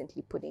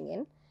consistently putting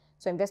in.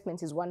 So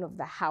investments is one of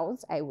the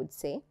hows, I would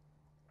say.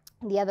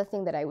 The other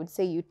thing that I would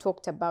say, you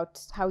talked about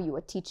how you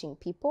were teaching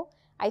people.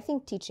 I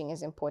think teaching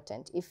is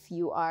important. If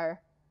you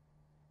are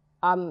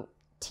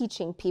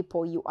teaching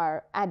people, you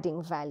are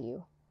adding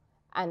value.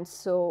 And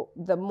so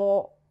the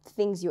more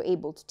things you're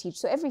able to teach.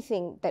 So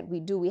everything that we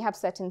do, we have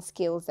certain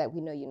skills that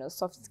we know,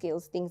 soft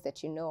skills, things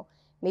that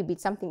maybe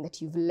it's something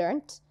that you've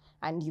learned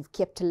and you've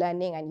kept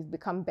learning and you've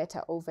become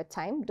better over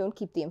time. Don't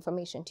keep the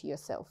information to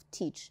yourself.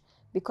 Teach.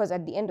 Because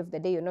at the end of the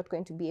day, you're not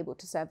going to be able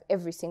to serve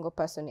every single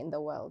person in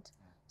the world.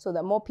 So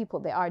the more people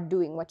there are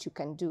doing what you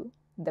can do,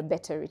 the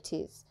better it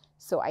is.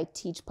 So I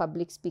teach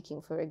public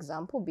speaking, for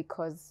example,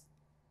 because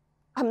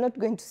I'm not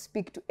going to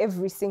speak to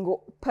every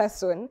single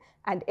person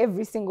and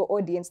every single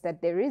audience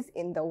that there is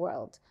in the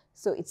world.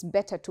 So it's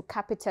better to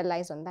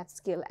capitalize on that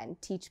skill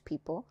and teach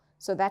people,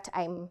 so that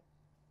I'm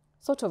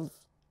sort of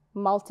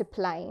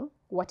multiplying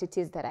what it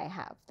is that I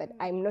have, that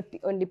I'm not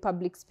the only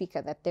public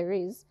speaker that there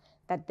is,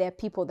 that there are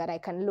people that I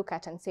can look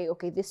at and say,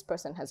 okay, this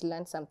person has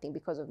learned something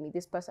because of me,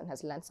 this person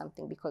has learned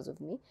something because of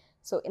me.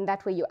 So in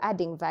that way, you're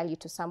adding value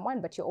to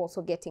someone, but you're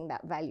also getting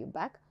that value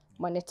back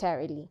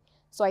monetarily.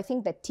 So I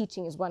think that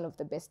teaching is one of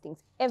the best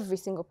things. Every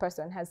single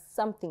person has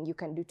something you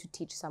can do to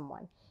teach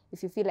someone.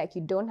 If you feel like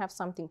you don't have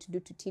something to do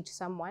to teach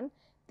someone,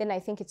 then I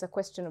think it's a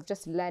question of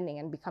just learning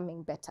and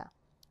becoming better.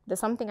 There's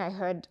something I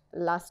heard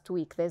last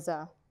week. There's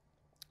a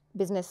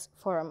business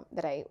forum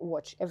that I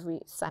watch every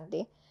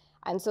Sunday.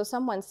 And so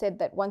someone said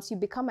that once you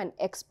become an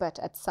expert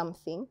at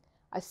something,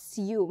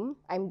 assume,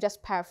 I'm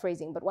just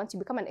paraphrasing, but once you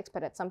become an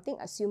expert at something,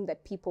 assume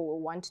that people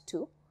will want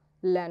to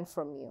learn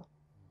from you.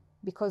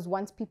 Because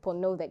once people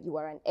know that you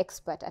are an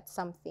expert at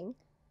something,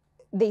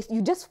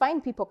 you just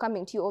find people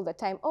coming to you all the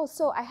time. Oh,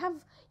 so I have,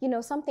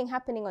 something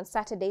happening on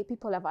Saturday.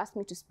 People have asked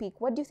me to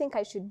speak. What do you think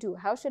I should do?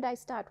 How should I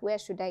start? Where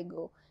should I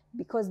go?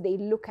 Because they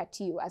look at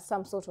you as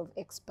some sort of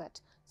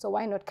expert. So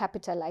why not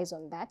capitalize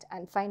on that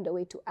and find a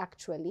way to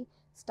actually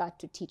start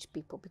to teach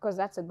people? Because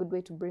that's a good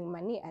way to bring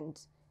money, and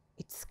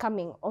it's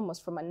coming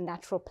almost from a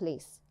natural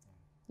place.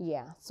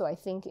 Yeah, so I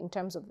think in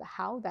terms of the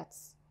how,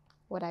 that's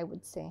what I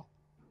would say.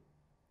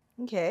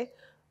 Okay,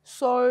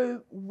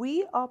 so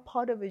we are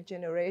part of a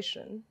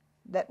generation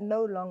that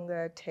no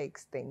longer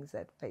takes things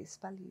at face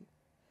value.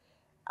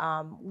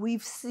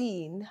 We've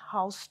seen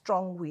how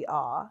strong we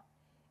are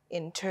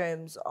in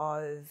terms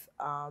of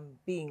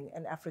being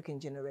an African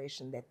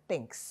generation that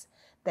thinks,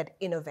 that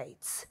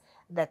innovates,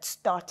 that's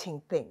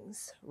starting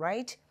things,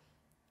 right?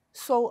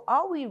 So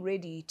are we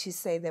ready to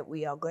say that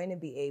we are going to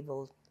be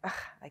able,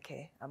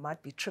 okay, I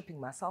might be tripping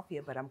myself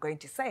here, but I'm going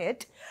to say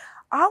it.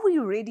 Are we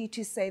ready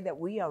to say that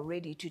we are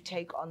ready to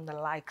take on the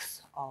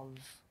likes of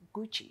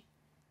Gucci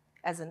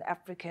as an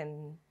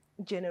African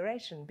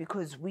generation?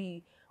 Because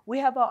we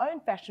have our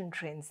own fashion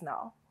trends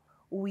now.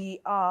 We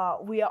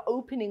are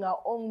opening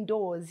our own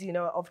doors,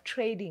 of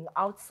trading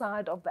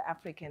outside of the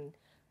African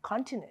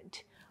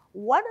continent.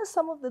 What are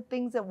some of the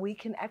things that we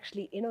can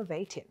actually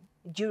innovate in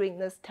during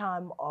this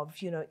time of,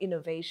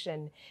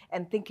 innovation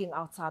and thinking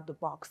outside the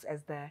box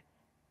as the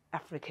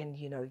African,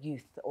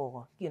 youth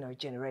or,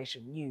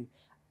 new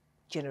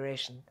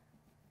generation?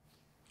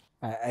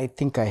 I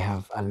think I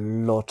have a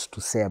lot to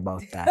say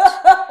about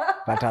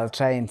that, but I'll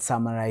try and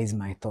summarize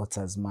my thoughts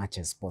as much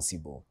as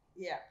possible.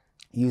 Yeah.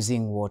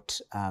 Using what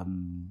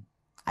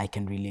I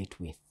can relate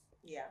with.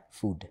 Yeah.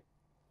 Food.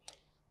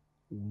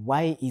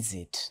 Why is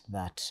it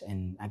that,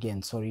 and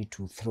again, sorry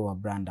to throw a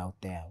brand out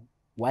there,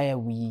 why are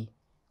we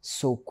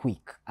so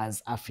quick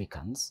as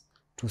Africans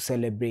to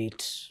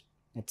celebrate,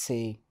 let's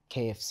say,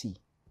 KFC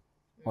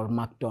or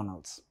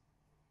McDonald's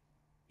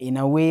in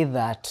a way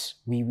that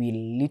we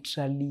will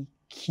literally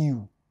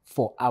queue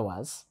for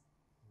hours,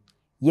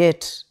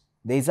 yet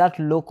there's that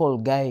local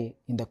guy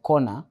in the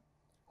corner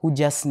who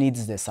just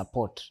needs the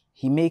support.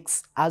 He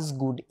makes as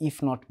good,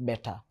 if not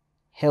better,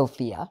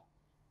 healthier,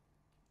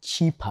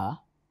 cheaper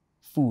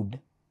food.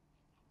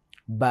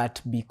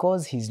 But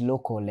because he's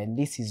local and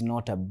this is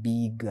not a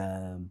big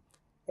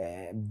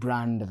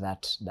brand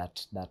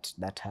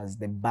that has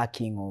the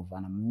backing of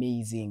an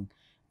amazing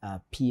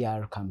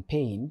PR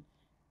campaign,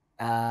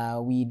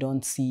 we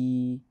don't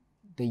see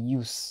the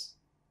use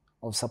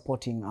of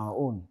supporting our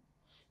own.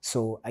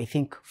 So I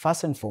think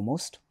first and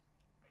foremost,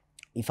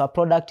 if a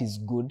product is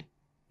good,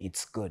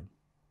 it's good.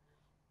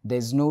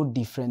 There's no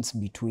difference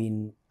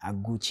between a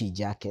Gucci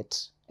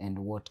jacket and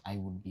what I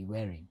would be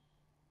wearing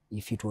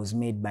if it was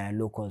made by a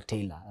local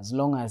tailor. As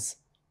long as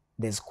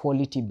there's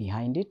quality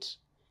behind it,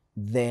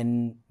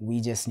 then we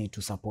just need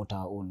to support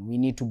our own. We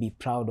need to be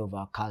proud of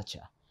our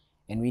culture,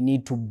 and we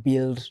need to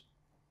build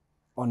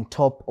on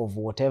top of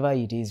whatever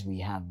it is we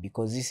have,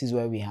 because this is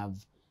where we have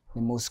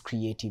the most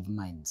creative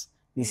minds.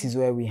 This is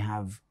where we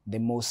have the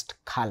most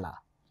color.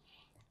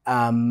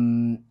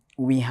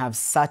 We have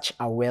such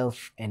a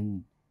wealth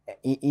and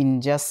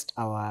in just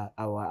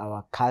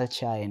our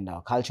culture and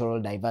our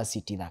cultural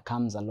diversity that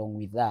comes along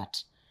with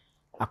that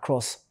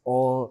across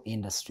all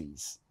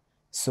industries.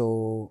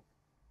 So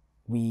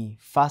we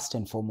first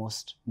and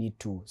foremost need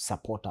to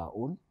support our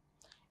own,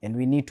 and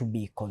we need to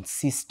be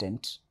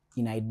consistent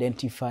in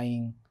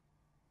identifying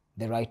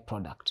the right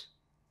product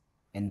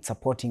and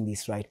supporting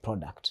this right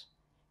product,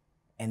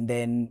 and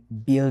then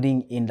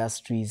building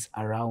industries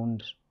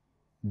around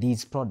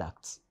these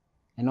products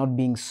and not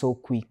being so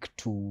quick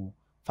to,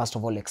 first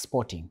of all,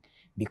 exporting,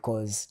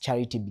 because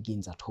charity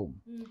begins at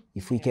home.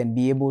 If we can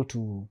be able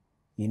to,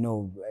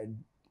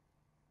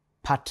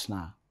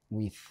 partner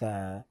with,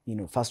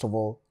 first of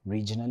all,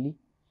 regionally,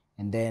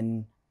 and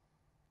then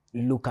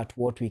look at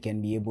what we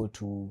can be able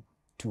to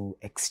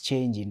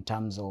exchange in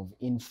terms of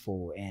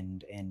info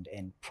and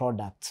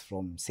products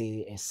from,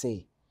 say, SA.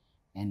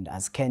 And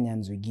as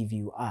Kenyans, we give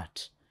you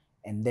art.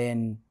 And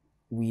then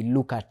we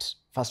look at,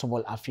 first of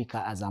all,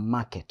 Africa as a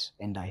market,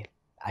 and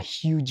a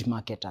huge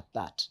market at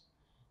that.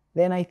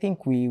 Then I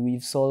think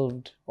we've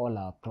solved all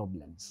our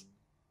problems.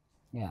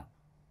 Yeah.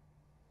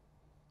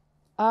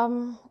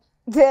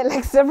 There are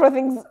like several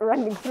things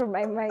running through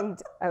my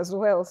mind as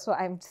well. So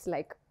I'm just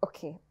like,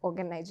 okay,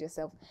 organize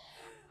yourself.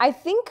 I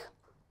think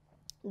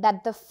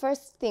that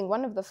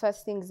one of the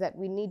first things that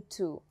we need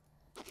to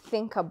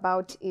think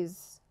about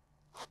is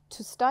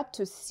to start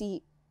to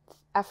see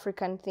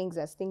African things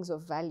as things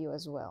of value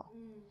as well.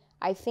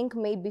 I think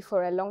maybe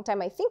for a long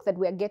time, I think that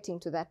we're getting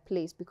to that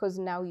place, because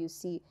now you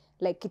see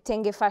like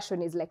kitenge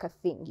fashion is like a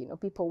thing,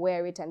 people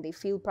wear it and they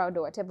feel proud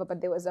or whatever. But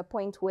there was a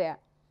point where,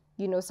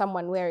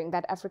 someone wearing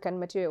that African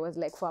material was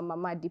like for a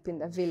mama deep in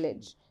the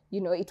village.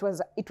 It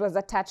was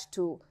attached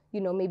to,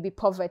 maybe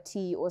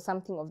poverty or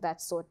something of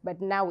that sort. But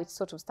now it's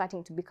sort of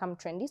starting to become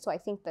trendy. So I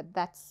think that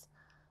that's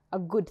a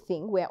good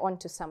thing. We're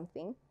onto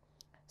something.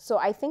 So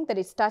I think that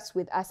it starts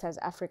with us as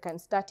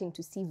Africans starting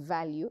to see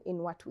value in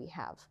what we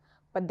have.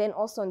 But then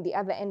also on the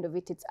other end of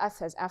it, it's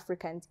us as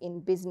Africans in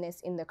business,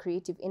 in the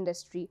creative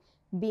industry,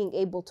 being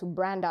able to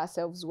brand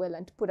ourselves well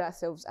and to put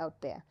ourselves out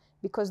there.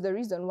 Because the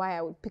reason why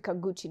I would pick a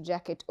Gucci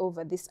jacket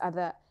over this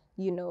other,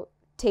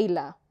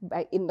 tailor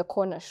in the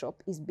corner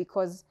shop is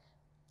because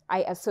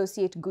I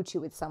associate Gucci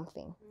with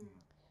something.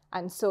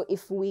 And so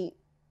if we,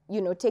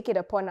 take it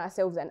upon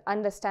ourselves and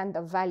understand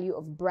the value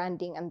of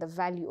branding and the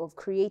value of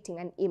creating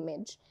an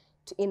image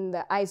in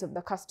the eyes of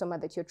the customer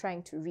that you're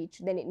trying to reach,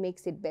 then it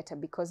makes it better,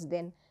 because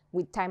then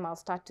with time I'll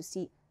start to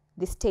see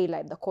this tailor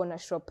at the corner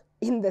shop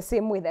in the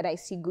same way that I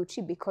see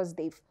Gucci, because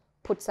they've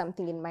put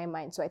something in my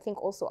mind. So I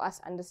think also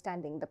us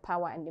understanding the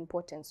power and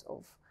importance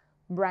of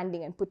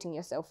branding and putting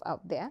yourself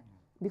out there,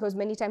 because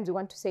many times we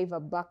want to save a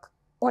buck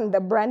on the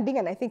branding,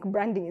 and I think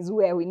branding is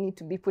where we need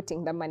to be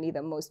putting the money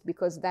the most,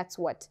 because that's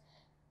what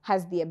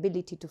has the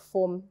ability to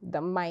form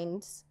the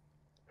minds,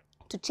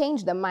 to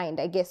change the mind,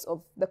 I guess,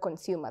 of the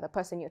consumer, the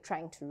person you're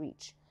trying to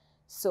reach.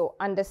 So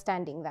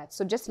understanding that.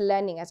 So just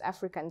learning as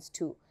Africans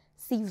to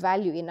see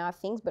value in our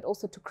things, but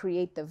also to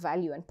create the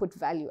value and put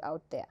value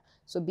out there.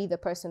 So be the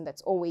person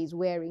that's always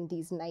wearing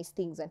these nice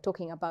things and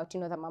talking about,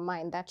 the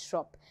mama in that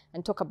shop,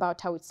 and talk about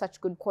how it's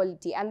such good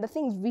quality. And the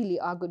things really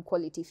are good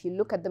quality. If you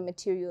look at the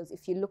materials,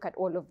 if you look at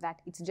all of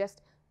that, it's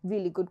just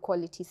really good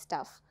quality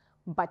stuff.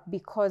 But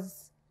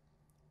because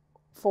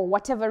for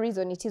whatever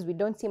reason it is, we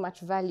don't see much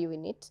value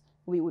in it,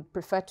 we would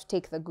prefer to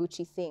take the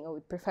Gucci thing, or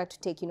we'd prefer to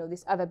take,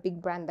 this other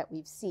big brand that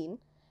we've seen.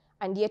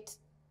 And yet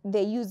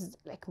they use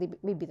like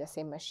maybe the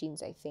same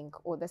machines, I think,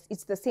 or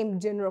it's the same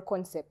general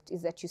concept,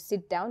 is that you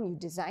sit down, you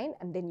design,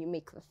 and then you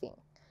make the thing.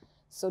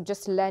 So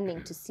just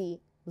learning to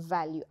see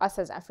value, us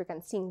as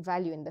Africans seeing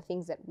value in the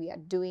things that we are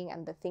doing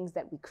and the things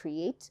that we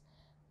create,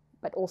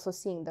 but also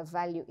seeing the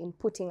value in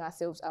putting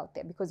ourselves out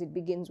there, because it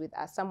begins with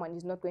us. Someone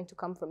is not going to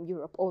come from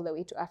Europe all the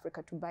way to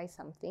Africa to buy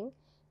something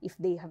if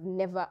they have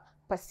never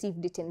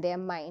perceived it in their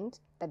mind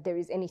that there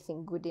is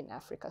anything good in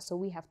Africa. So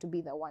we have to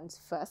be the ones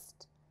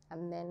first,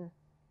 and then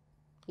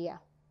yeah.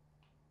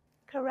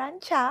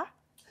 Karanja.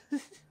 Yeah,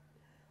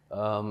 Taking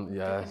all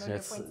your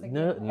yes. points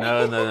No.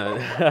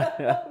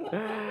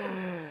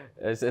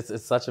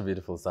 It's such a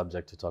beautiful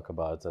subject to talk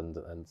about, and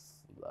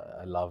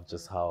I love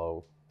just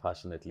how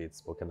passionately it's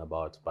spoken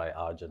about by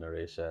our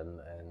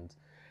generation. And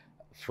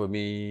for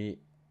me,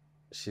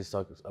 she's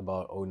talking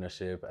about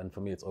ownership, and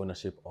for me, it's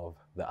ownership of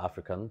the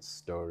African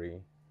story.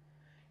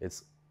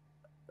 It's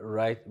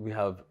right. We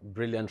have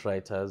brilliant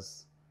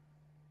writers.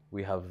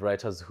 We have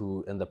writers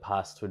who, in the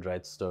past, would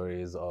write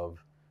stories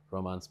of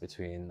romance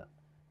between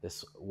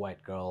this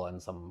white girl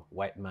and some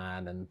white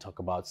man and talk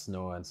about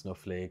snow and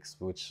snowflakes,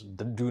 which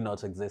do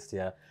not exist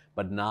here.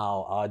 But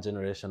now our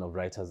generation of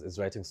writers is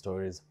writing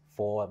stories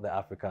for the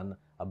African,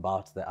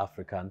 about the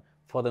African,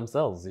 for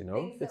themselves, you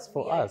know? It's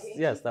for us,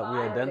 yes, that we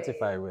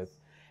identify with.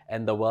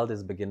 And the world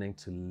is beginning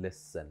to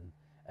listen,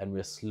 and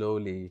we're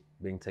slowly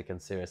being taken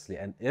seriously.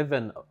 And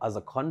even as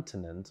a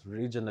continent,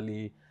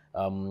 regionally,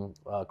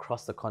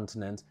 across the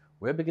continent,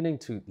 we're beginning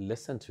to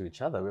listen to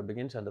each other. We're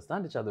beginning to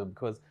understand each other,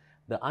 because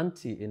the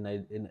auntie in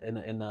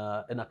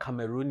a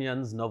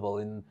Cameroonian's novel,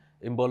 in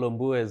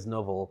Mbolombue's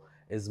novel,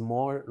 is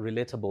more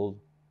relatable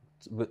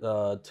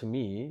to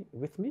me,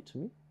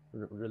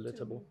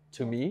 relatable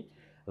to me,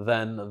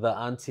 than the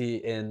auntie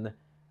in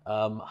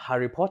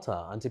Harry Potter,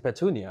 Auntie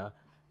Petunia.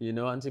 You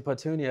know, Auntie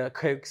Petunia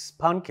cooks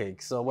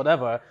pancakes or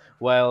whatever,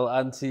 while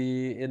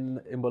Auntie in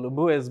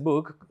Mbolombue's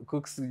book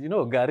cooks, you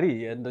know,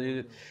 gari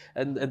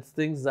and it's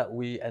things that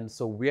and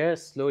so we're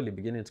slowly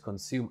beginning to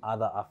consume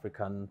other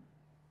African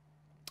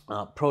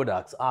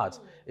products, art.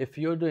 If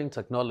you're doing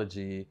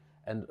technology,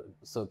 and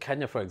so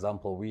Kenya, for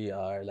example, we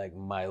are like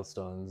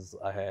milestones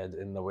ahead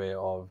in the way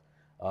of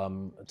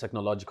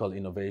technological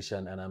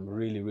innovation, and I'm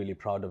really, really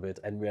proud of it.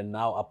 And we're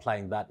now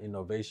applying that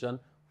innovation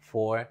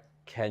for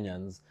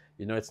Kenyans.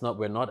 You know,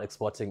 we're not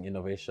exporting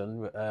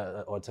innovation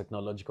or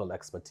technological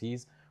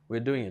expertise. We're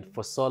doing it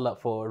for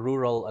for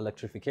rural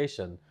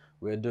electrification.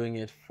 We're doing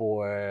it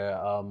for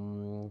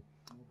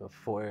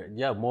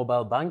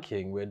mobile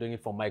banking. We're doing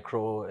it for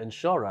micro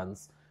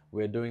insurance.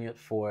 We're doing it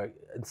for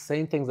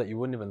insane things that you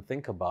wouldn't even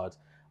think about.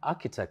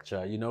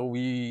 Architecture, you know,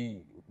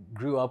 we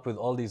grew up with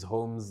all these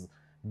homes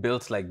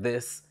built like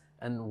this.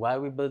 And why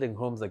are we building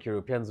homes like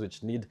Europeans,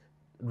 which need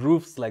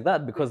roofs like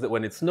that? Because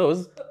when it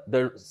snows,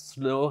 the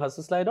snow has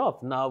to slide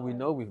off. Now we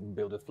know we can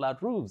build with flat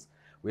roofs.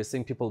 We're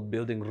seeing people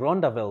building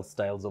Rondavelle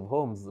styles of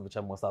homes, which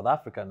are more South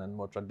African and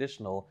more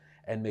traditional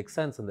and make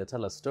sense, and they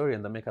tell a story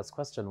and they make us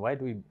question, why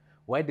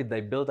did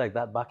they build like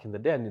that back in the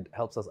day? And it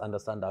helps us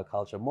understand our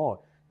culture more.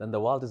 Then the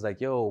world is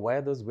like, yo, why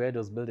are those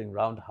weirdos building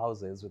round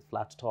houses with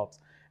flat tops?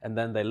 And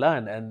then they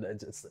learn, and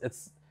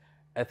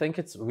I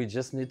think we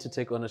just need to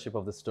take ownership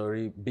of the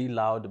story, be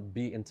loud,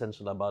 be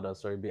intentional about our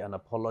story, be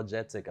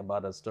unapologetic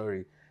about our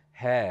story.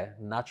 Hair,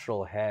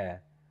 natural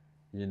hair,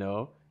 you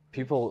know?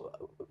 People,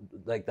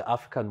 like the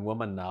African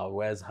woman now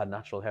wears her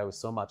natural hair with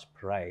so much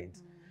pride.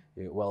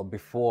 Well,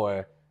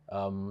 before,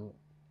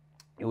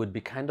 it would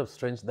be kind of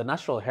strange. The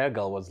natural hair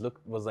girl was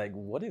like,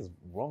 what is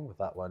wrong with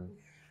that one?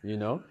 You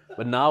know?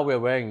 But now we're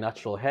wearing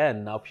natural hair,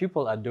 and now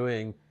people are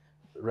doing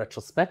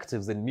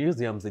retrospectives in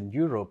museums in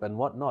Europe and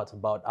whatnot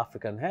about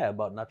African hair,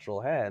 about natural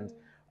hair. And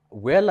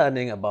we're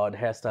learning about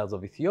hairstyles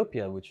of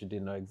Ethiopia, which we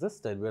didn't know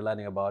existed. We're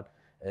learning about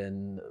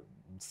in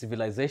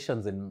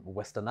civilizations in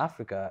Western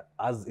Africa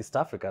as East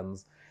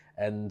Africans.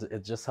 And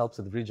it just helps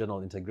with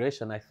regional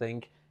integration, I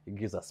think. It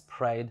gives us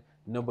pride.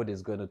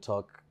 Nobody's going to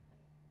talk,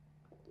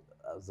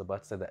 I was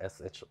about to say the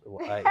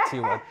S-H-I-T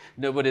word.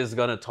 Nobody's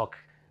going to talk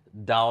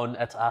down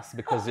at us,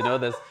 because you know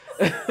there's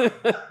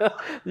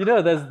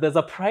there's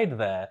a pride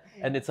there,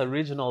 and it's a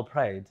regional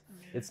pride.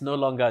 It's no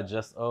longer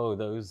just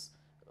those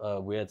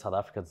weird South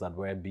Africans that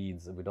wear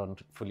beads we don't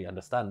fully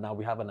understand. Now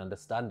we have an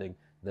understanding.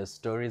 There's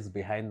stories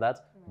behind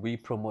that. We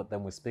promote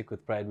them. We speak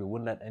with pride. We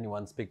wouldn't let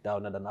anyone speak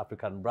down at an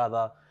African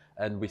brother,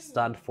 and we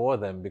stand for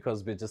them,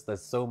 because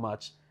there's so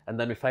much, and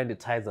then we find it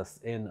ties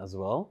us in as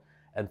well.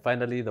 And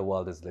finally, the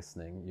world is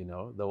listening. You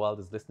know, the world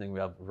is listening.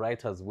 We have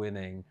writers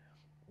winning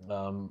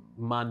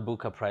Man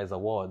Booker Prize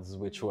awards,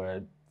 which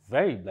were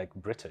very like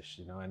British,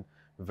 you know, and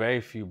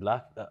very few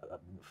black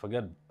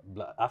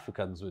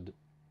Africans would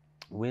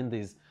win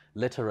these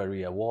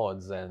literary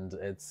awards, and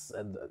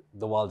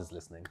the world is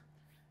listening.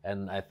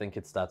 And I think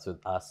it starts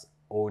with us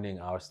owning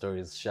our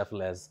stories. Chef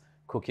Les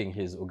cooking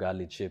his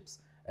ugali chips,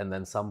 and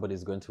then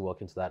somebody's going to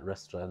walk into that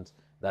restaurant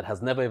that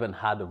has never even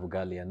had of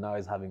ugali, and now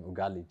is having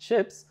ugali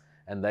chips,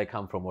 and they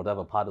come from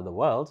whatever part of the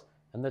world,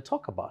 and they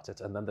talk about it,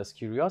 and then there's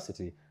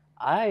curiosity.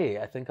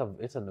 I think I've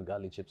eaten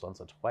ugali chips once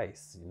or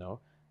twice, you know.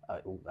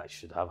 I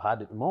should have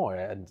had it more,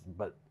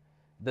 but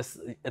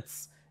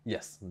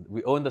yes,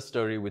 we own the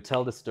story, we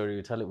tell the story,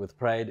 we tell it with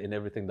pride in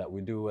everything that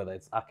we do, whether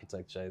it's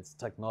architecture, it's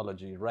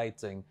technology,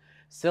 writing,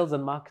 sales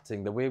and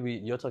marketing. The way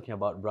you're talking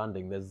about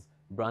branding, there's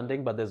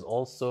branding, but there's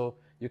also,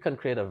 you can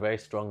create a very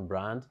strong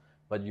brand,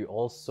 but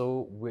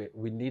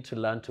we need to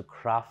learn to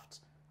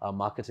craft our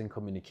marketing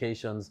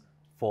communications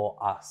for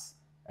us.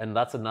 And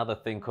that's another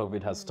thing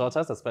COVID has taught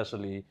us,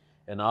 especially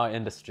in our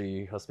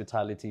industry,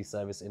 hospitality,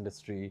 service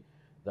industry,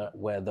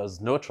 where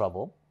there's no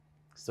travel.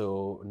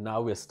 So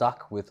now we're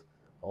stuck with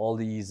all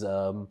these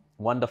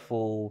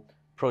wonderful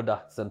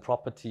products and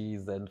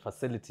properties and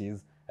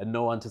facilities, and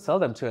no one to sell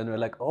them to. And we're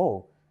like,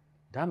 oh,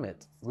 damn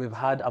it. We've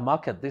had a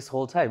market this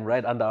whole time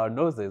right under our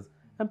noses,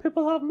 and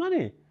people have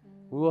money.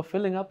 We were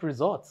filling up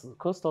resorts,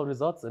 coastal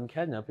resorts in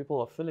Kenya. People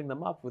were filling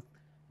them up with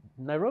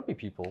Nairobi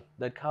people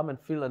that come and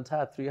fill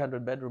entire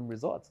 300-bedroom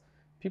resorts.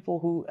 People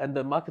who, and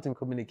the marketing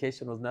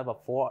communication was never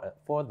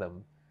for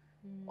them.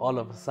 All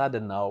of a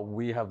sudden now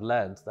we have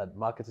learned that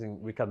marketing,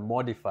 we can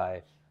modify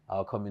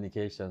our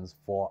communications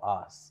for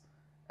us.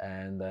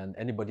 And then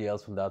anybody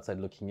else from the outside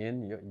looking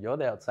in, you're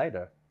the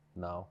outsider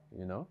now,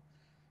 you know?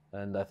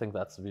 And I think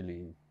that's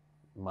really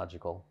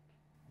magical.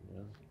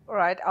 Yeah. All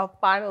right, our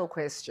final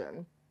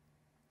question.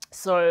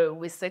 So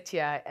we sit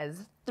here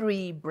as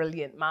three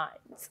brilliant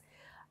minds.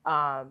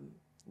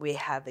 We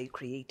have a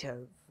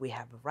creative, we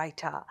have a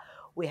writer,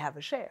 we have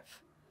a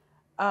chef.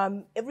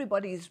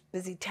 Everybody's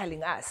busy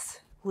telling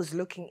us who's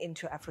looking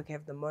into Africa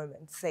at the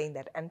moment, saying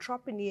that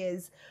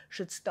entrepreneurs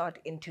should start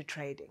into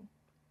trading,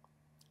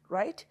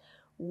 right?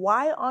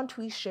 Why aren't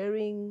we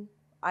sharing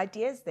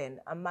ideas then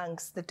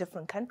amongst the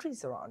different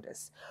countries around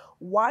us?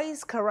 Why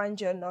is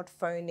Karanja not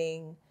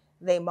phoning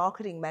their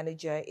marketing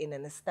manager in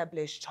an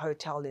established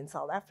hotel in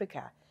South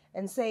Africa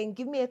and saying,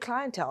 give me a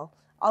clientele,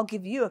 I'll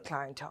give you a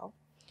clientele?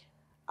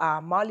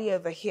 Marlie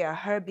over here,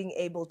 her being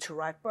able to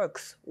write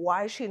books,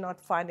 why is she not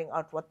finding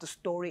out what the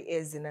story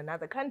is in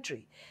another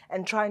country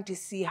and trying to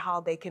see how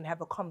they can have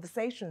a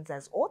conversations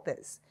as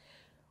authors?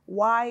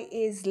 Why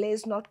is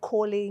Les not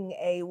calling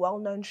a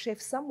well-known chef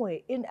somewhere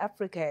in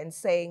Africa and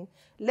saying,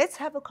 let's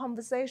have a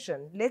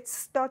conversation. Let's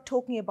start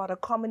talking about a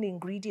common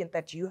ingredient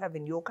that you have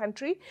in your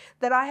country,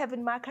 that I have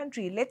in my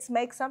country. Let's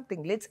make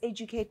something. Let's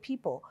educate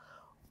people.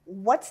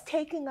 What's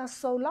taking us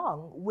so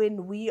long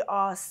when we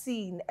are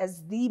seen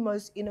as the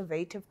most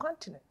innovative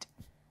continent?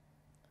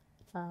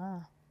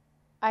 Can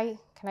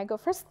I go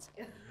first?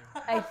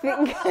 I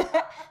think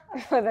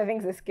for the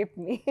things that skipped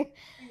me.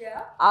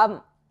 Yeah.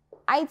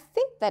 I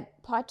think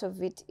that part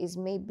of it is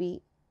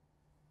maybe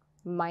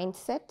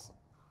mindset,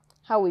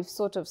 how we've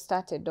sort of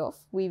started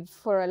off. We've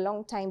for a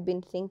long time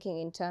been thinking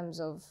in terms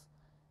of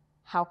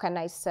how can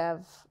I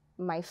serve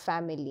my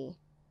family,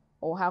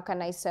 or how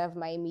can I serve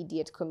my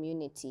immediate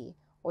community,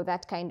 or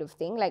that kind of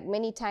thing. Like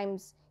many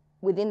times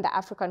within the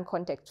African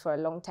context for a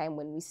long time,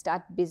 when we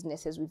start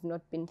businesses, we've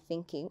not been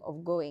thinking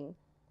of going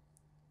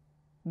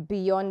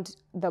beyond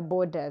the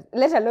borders,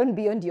 let alone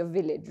beyond your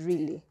village,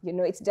 really. You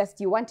know, it's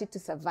just you want it to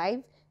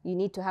survive. You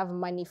need to have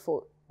money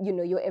for, you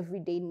know, your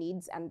everyday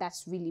needs. And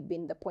that's really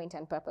been the point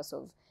and purpose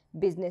of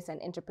business and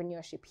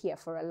entrepreneurship here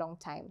for a long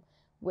time.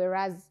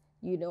 Whereas,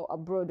 you know,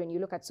 abroad, when you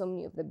look at so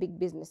many of the big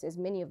businesses,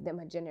 many of them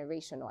are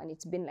generational, and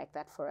it's been like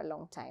that for a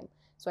long time.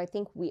 So I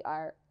think we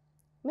are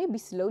maybe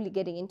slowly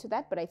getting into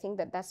that, but I think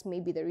that that's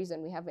maybe the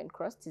reason we haven't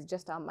crossed, is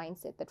just our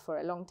mindset that for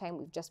a long time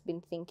we've just been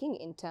thinking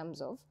in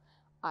terms of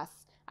us.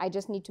 I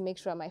just need to make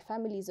sure my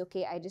family is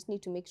okay. I just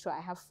need to make sure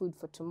I have food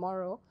for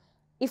tomorrow.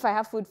 If I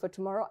have food for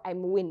tomorrow,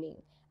 I'm winning.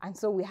 And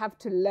so we have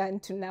to learn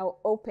to now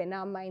open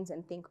our minds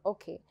and think,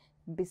 okay,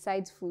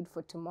 besides food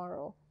for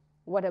tomorrow,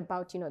 what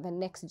about, you know, the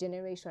next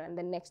generation and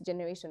the next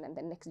generation and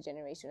the next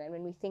generation? And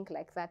when we think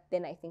like that,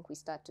 then I think we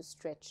start to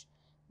stretch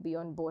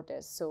beyond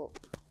borders. So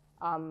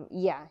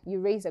yeah, you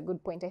raise a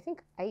good point. I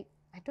think, I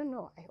don't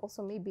know, I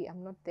also maybe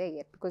I'm not there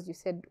yet, because you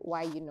said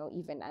why, you know,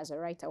 even as a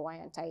writer, why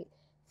aren't I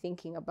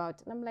thinking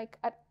about, and I'm like,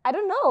 I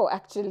don't know,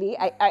 actually,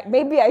 I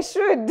maybe I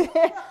should.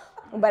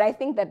 But I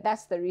think that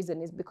that's the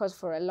reason, is because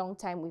for a long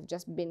time we've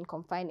just been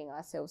confining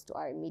ourselves to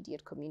our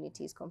immediate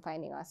communities,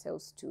 confining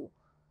ourselves to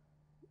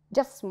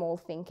just small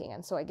thinking.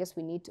 And so I guess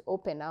we need to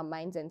open our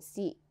minds and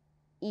see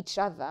each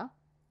other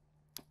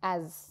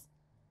as,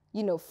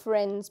 you know,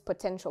 friends,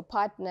 potential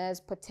partners,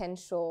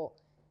 potential,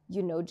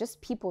 you know,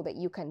 just people that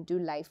you can do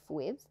life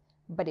with.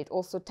 But it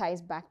also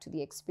ties back to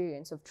the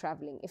experience of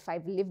traveling. If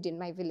I've lived in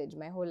my village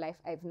my whole life,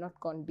 I've not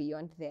gone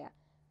beyond there.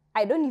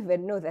 I don't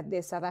even know that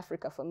there's South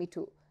Africa for me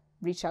to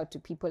reach out to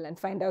people and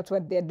find out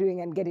what they're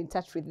doing and get in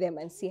touch with them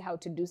and see how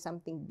to do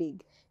something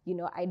big. You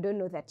know, I don't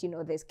know that, you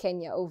know, there's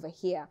Kenya over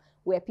here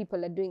where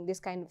people are doing this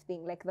kind of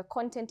thing. Like the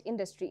content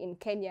industry in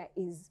Kenya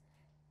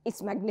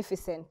it's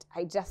magnificent.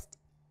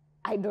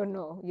 I don't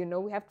know, you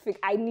know,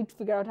 I need to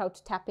figure out how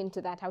to tap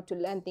into that, how to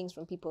learn things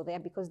from people there,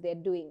 because they're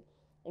doing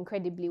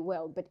incredibly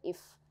well. But if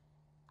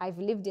I've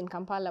lived in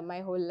Kampala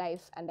my whole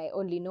life and I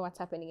only know what's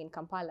happening in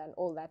Kampala and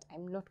all that,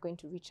 I'm not going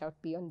to reach out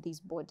beyond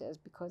these borders,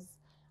 because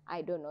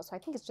I don't know. So I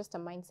think it's just a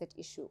mindset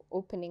issue,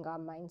 opening our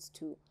minds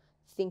to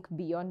think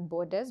beyond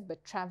borders,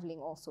 but traveling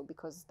also,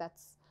 because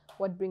that's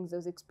what brings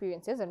those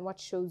experiences and what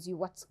shows you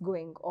what's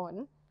going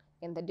on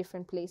in the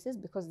different places,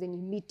 because then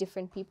you meet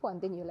different people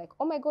and then you're like,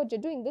 oh my God,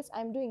 you're doing this,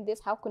 I'm doing this,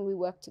 how can we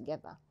work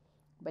together?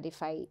 But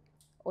if I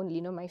only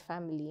know my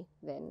family,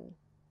 then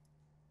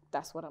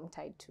that's what I'm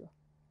tied to.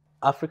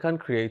 African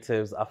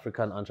creatives,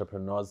 African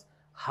entrepreneurs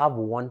have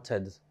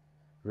wanted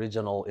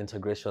regional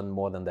integration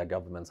more than their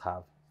governments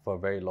have for a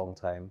very long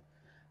time.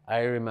 I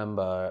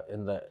remember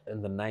in the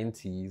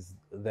 90s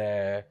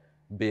there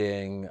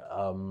being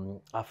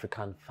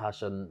African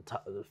fashion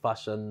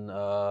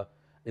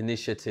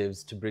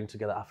initiatives to bring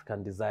together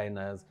African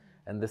designers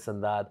and this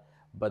and that,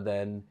 but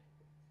then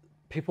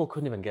people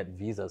couldn't even get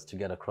visas to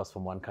get across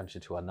from one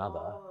country to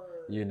another.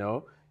 You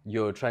know,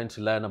 you're trying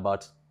to learn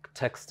about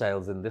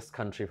textiles in this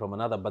country from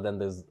another, but then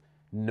there's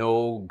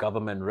no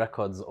government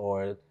records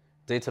or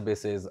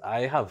databases.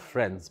 I have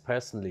friends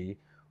personally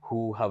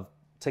who have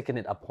taken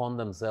it upon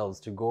themselves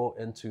to go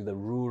into the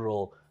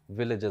rural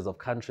villages of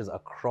countries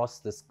across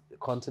this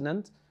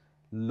continent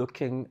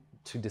looking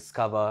to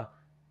discover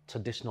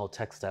traditional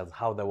textiles,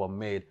 how they were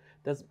made.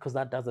 Because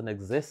that doesn't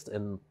exist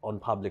on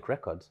public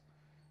record.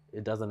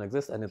 It doesn't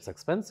exist, and it's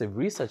expensive.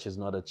 Research is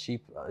not a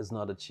cheap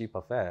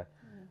affair.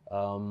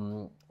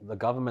 The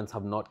governments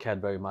have not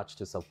cared very much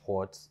to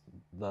support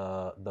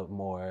the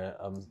more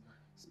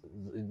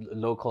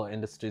local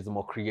industries, the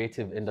more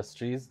creative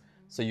industries.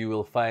 So you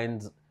will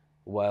find,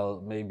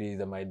 while maybe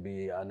there might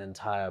be an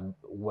entire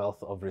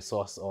wealth of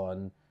resource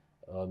on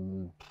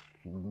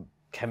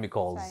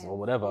chemicals or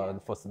whatever,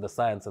 and for the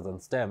sciences and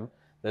STEM,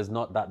 there's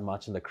not that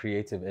much in the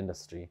creative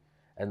industry.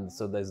 And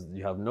so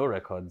you have no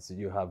records,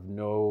 you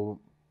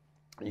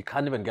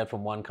can't even get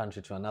from one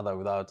country to another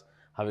without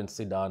having to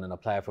sit down and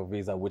apply for a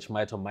visa, which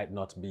might or might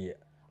not be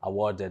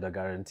awarded or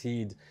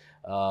guaranteed.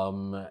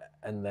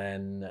 And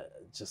then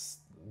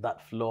just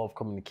that flow of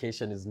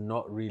communication is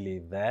not really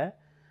there.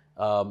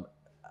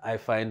 I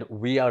find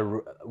we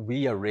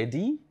are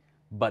ready,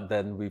 but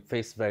then we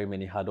face very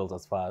many hurdles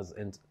as far as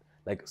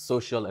like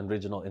social and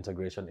regional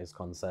integration is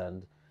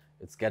concerned.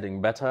 It's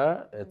getting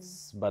better.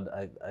 But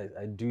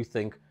I do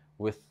think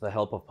with the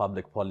help of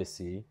public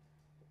policy,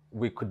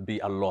 we could be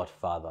a lot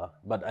farther.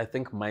 But I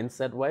think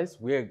mindset-wise,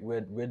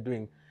 we're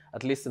doing,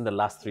 at least in the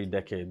last 3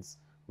 decades,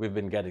 we've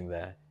been getting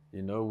there.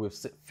 You know, we've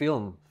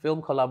film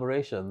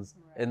collaborations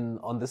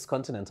on this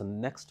continent are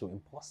next to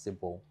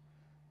impossible.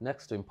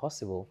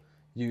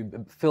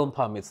 You film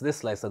permits,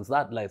 this license,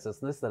 that license,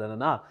 this, that,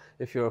 and that.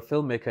 If you're a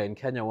filmmaker in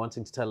Kenya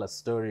wanting to tell a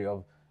story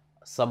of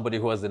somebody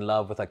who was in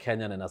love with a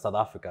Kenyan and a South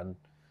African,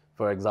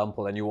 for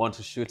example, and you want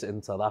to shoot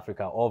in South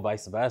Africa or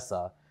vice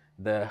versa,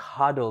 the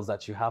hurdles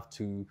that you have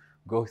to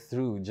go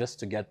through just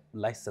to get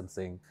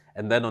licensing,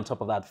 and then on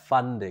top of that,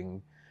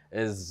 funding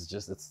is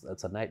just,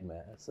 it's a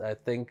nightmare. So I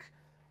think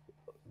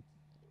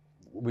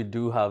we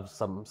do have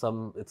some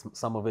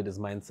of it is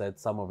mindset,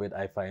 some of it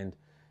I find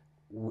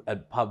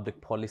at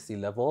public policy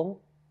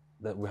level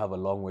that we have a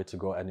long way to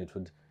go, and it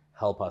would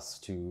help us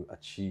to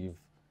achieve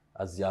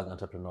as young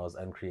entrepreneurs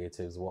and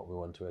creatives what we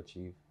want to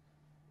achieve.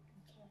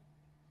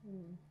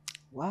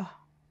 Wow,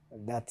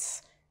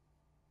 that's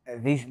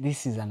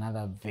this is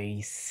another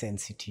very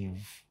sensitive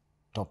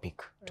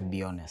topic, to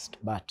be honest.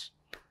 But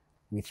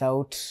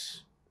without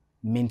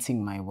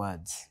mincing my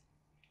words,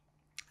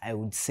 I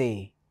would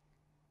say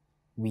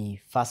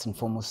we first and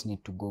foremost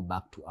need to go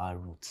back to our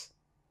roots.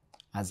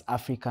 As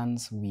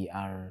Africans, we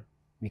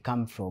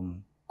come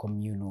from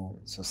communal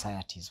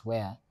societies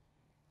where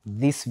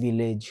this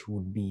village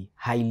would be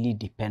highly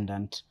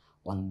dependent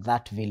on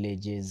that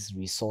village's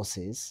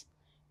resources,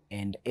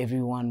 and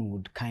everyone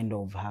would kind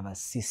of have a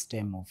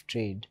system of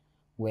trade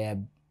where,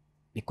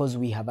 because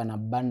we have an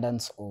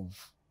abundance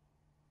of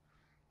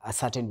a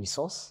certain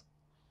resource,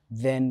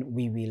 then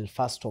we will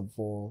first of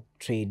all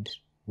trade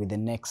with the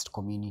next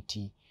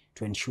community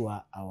to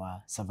ensure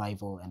our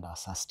survival and our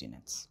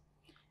sustenance.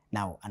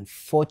 Now,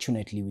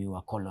 unfortunately, we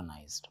were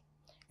colonized,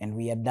 and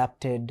we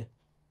adapted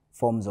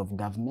forms of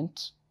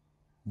government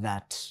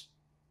that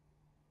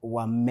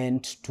were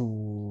meant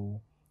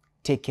to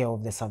take care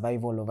of the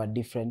survival of a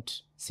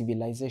different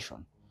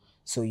civilization.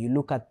 So you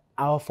look at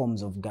our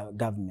forms of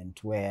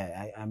government,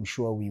 where I'm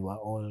sure we were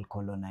all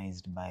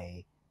colonized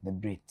by the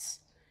Brits.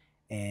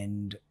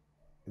 And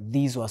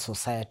these were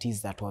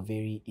societies that were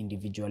very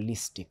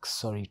individualistic,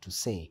 sorry to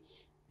say,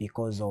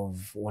 because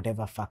of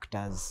whatever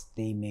factors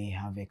they may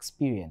have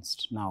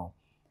experienced. Now,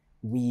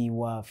 we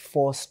were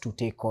forced to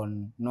take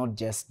on not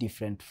just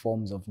different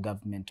forms of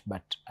government,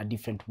 but a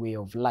different way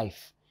of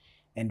life.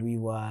 And we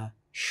were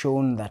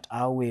shown that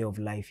our way of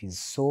life is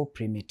so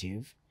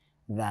primitive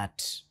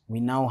that we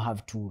now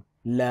have to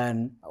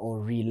learn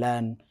or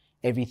relearn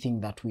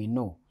everything that we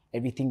know,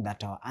 everything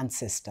that our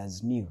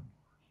ancestors knew.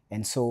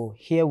 And so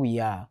here we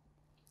are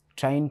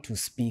trying to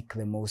speak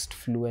the most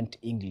fluent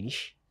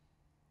English,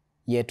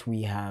 yet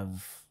we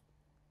have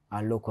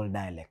our local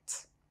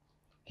dialects.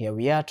 Here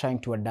we are trying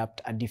to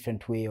adapt a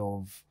different way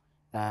of,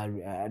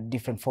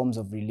 different forms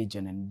of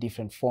religion and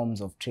different forms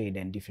of trade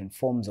and different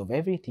forms of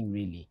everything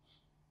really,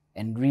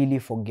 and really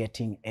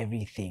forgetting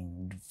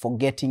everything,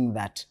 forgetting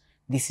that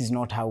this is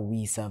not how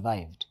we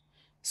survived.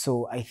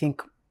 So I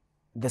think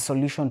the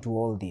solution to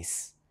all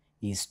this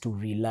is to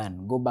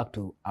relearn, go back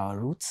to our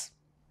roots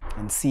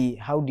and see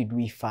how did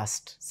we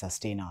first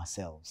sustain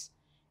ourselves.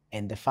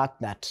 And the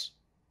fact that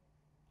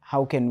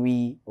how can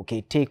we,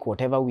 take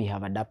whatever we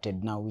have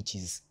adapted now, which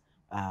is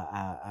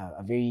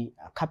a very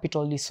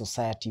capitalist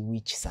society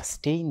which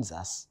sustains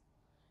us,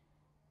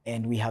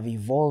 and we have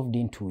evolved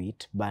into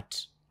it,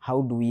 but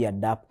how do we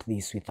adapt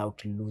this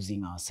without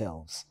losing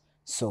ourselves?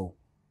 So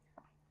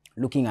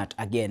looking at,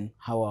 again,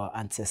 how our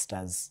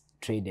ancestors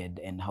traded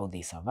and how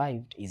they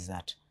survived is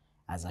that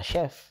as a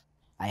chef,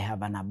 I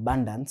have an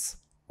abundance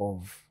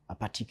of a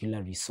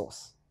particular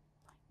resource.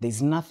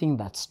 there's nothing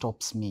that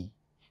stops me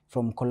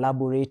from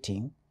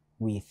collaborating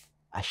with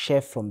a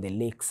chef from the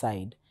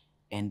lakeside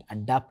and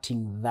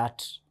adapting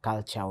that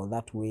culture or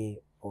that way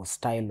or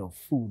style of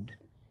food,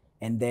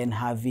 and then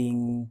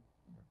having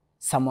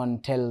someone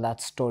tell that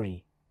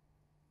story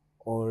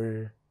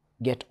or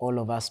get all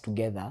of us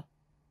together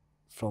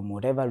from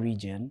whatever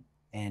region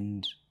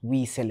and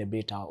we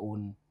celebrate our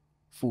own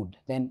food.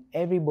 Then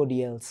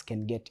everybody else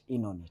can get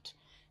in on it.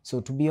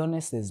 So to be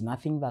honest, there's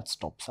nothing that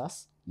stops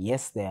us.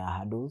 Yes, there are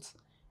hurdles,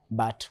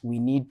 but we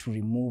need to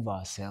remove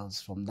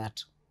ourselves from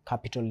that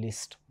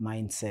capitalist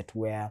mindset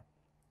where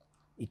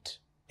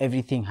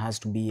everything has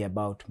to be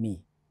about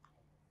me.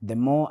 The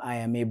more I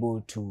am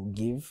able to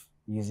give,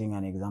 using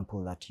an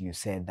example that you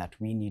said, that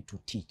we need to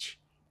teach.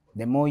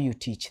 The more you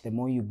teach, the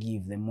more you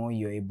give, the more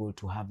you're able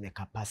to have the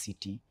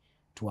capacity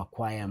to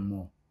acquire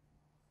more.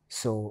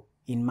 So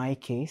in my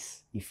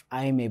case, if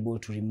I'm able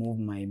to remove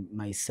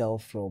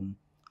myself from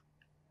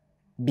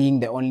being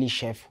the only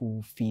chef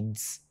who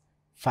feeds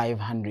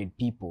 500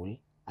 people,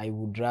 I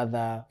would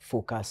rather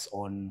focus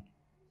on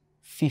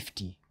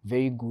 50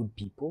 very good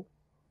people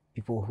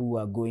who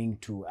are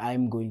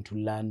I'm going to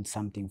learn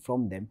something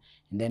from them,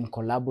 and then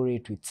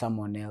collaborate with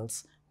someone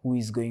else who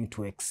is going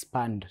to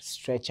expand,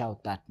 stretch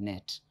out that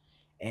net.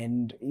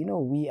 And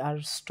we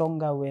are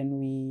stronger when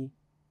we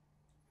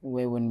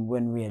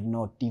are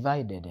not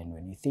divided. And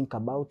when you think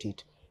about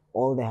it,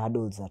 all the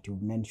hurdles that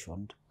you've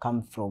mentioned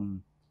come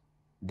from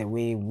the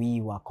way we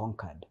were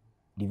conquered,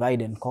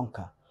 divide and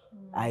conquer.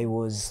 I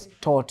was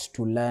taught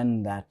to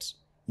learn that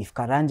if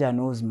Karanja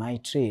knows my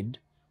trade,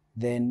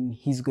 then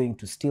he's going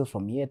to steal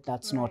from me. Yet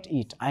that's not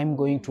it. I'm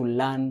going to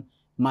learn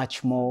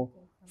much more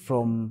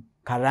from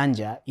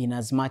Karanja in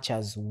as much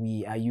as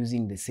we are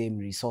using the same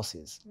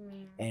resources.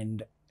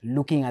 And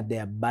looking at the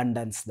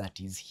abundance that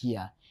is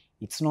here,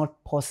 it's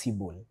not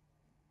possible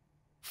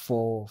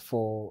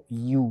for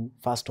you,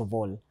 first of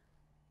all,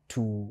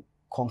 to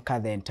conquer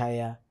the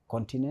entire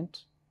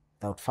continent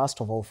without first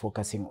of all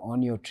focusing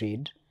on your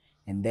trade,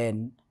 and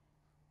then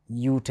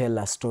you tell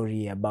a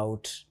story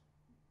about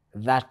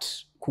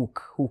that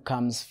cook who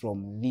comes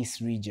from this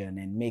region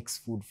and makes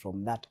food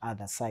from that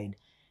other side.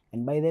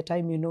 And by the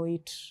time you know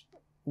it,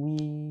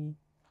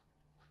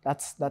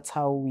 that's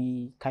how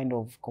we kind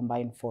of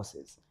combine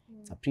forces.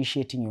 It's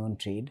appreciating your own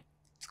trade.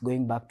 It's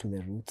going back to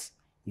the roots.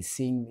 It's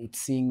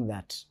seeing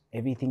that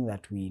everything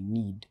that we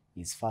need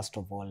is first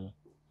of all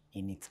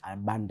in its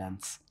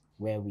abundance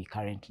where we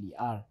currently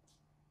are.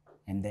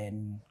 And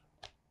then,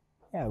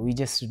 we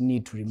just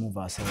need to remove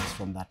ourselves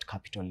from that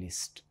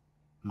capitalist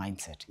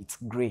mindset. It's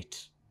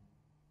great,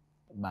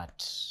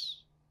 but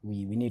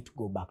we need to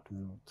go back to the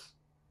roots.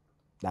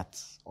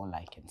 That's all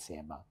I can say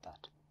about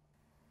that.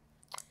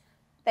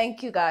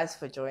 Thank you guys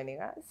for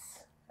joining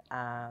us.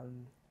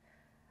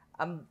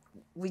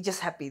 We're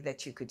just happy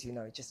that you could,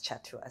 just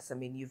chat to us. I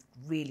mean, you've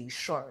really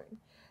shown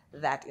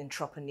that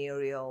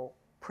entrepreneurial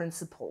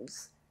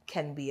principles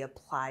can be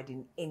applied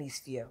in any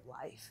sphere of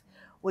life,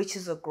 which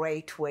is a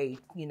great way,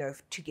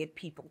 to get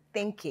people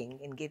thinking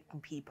and getting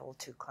people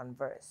to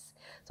converse.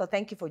 So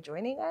thank you for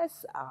joining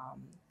us.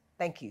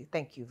 Thank you,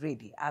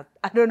 really. I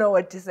don't know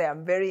what to say.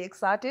 I'm very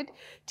excited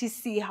to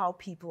see how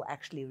people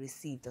actually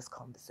receive this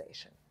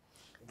conversation.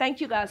 Thank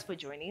you guys for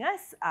joining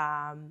us.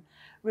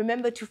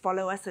 Remember to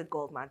follow us at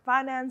Goldmine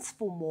Finance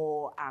for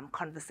more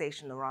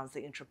conversation around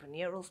the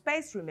entrepreneurial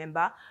space.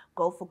 Remember,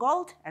 go for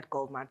gold at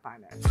Goldmine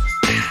Finance.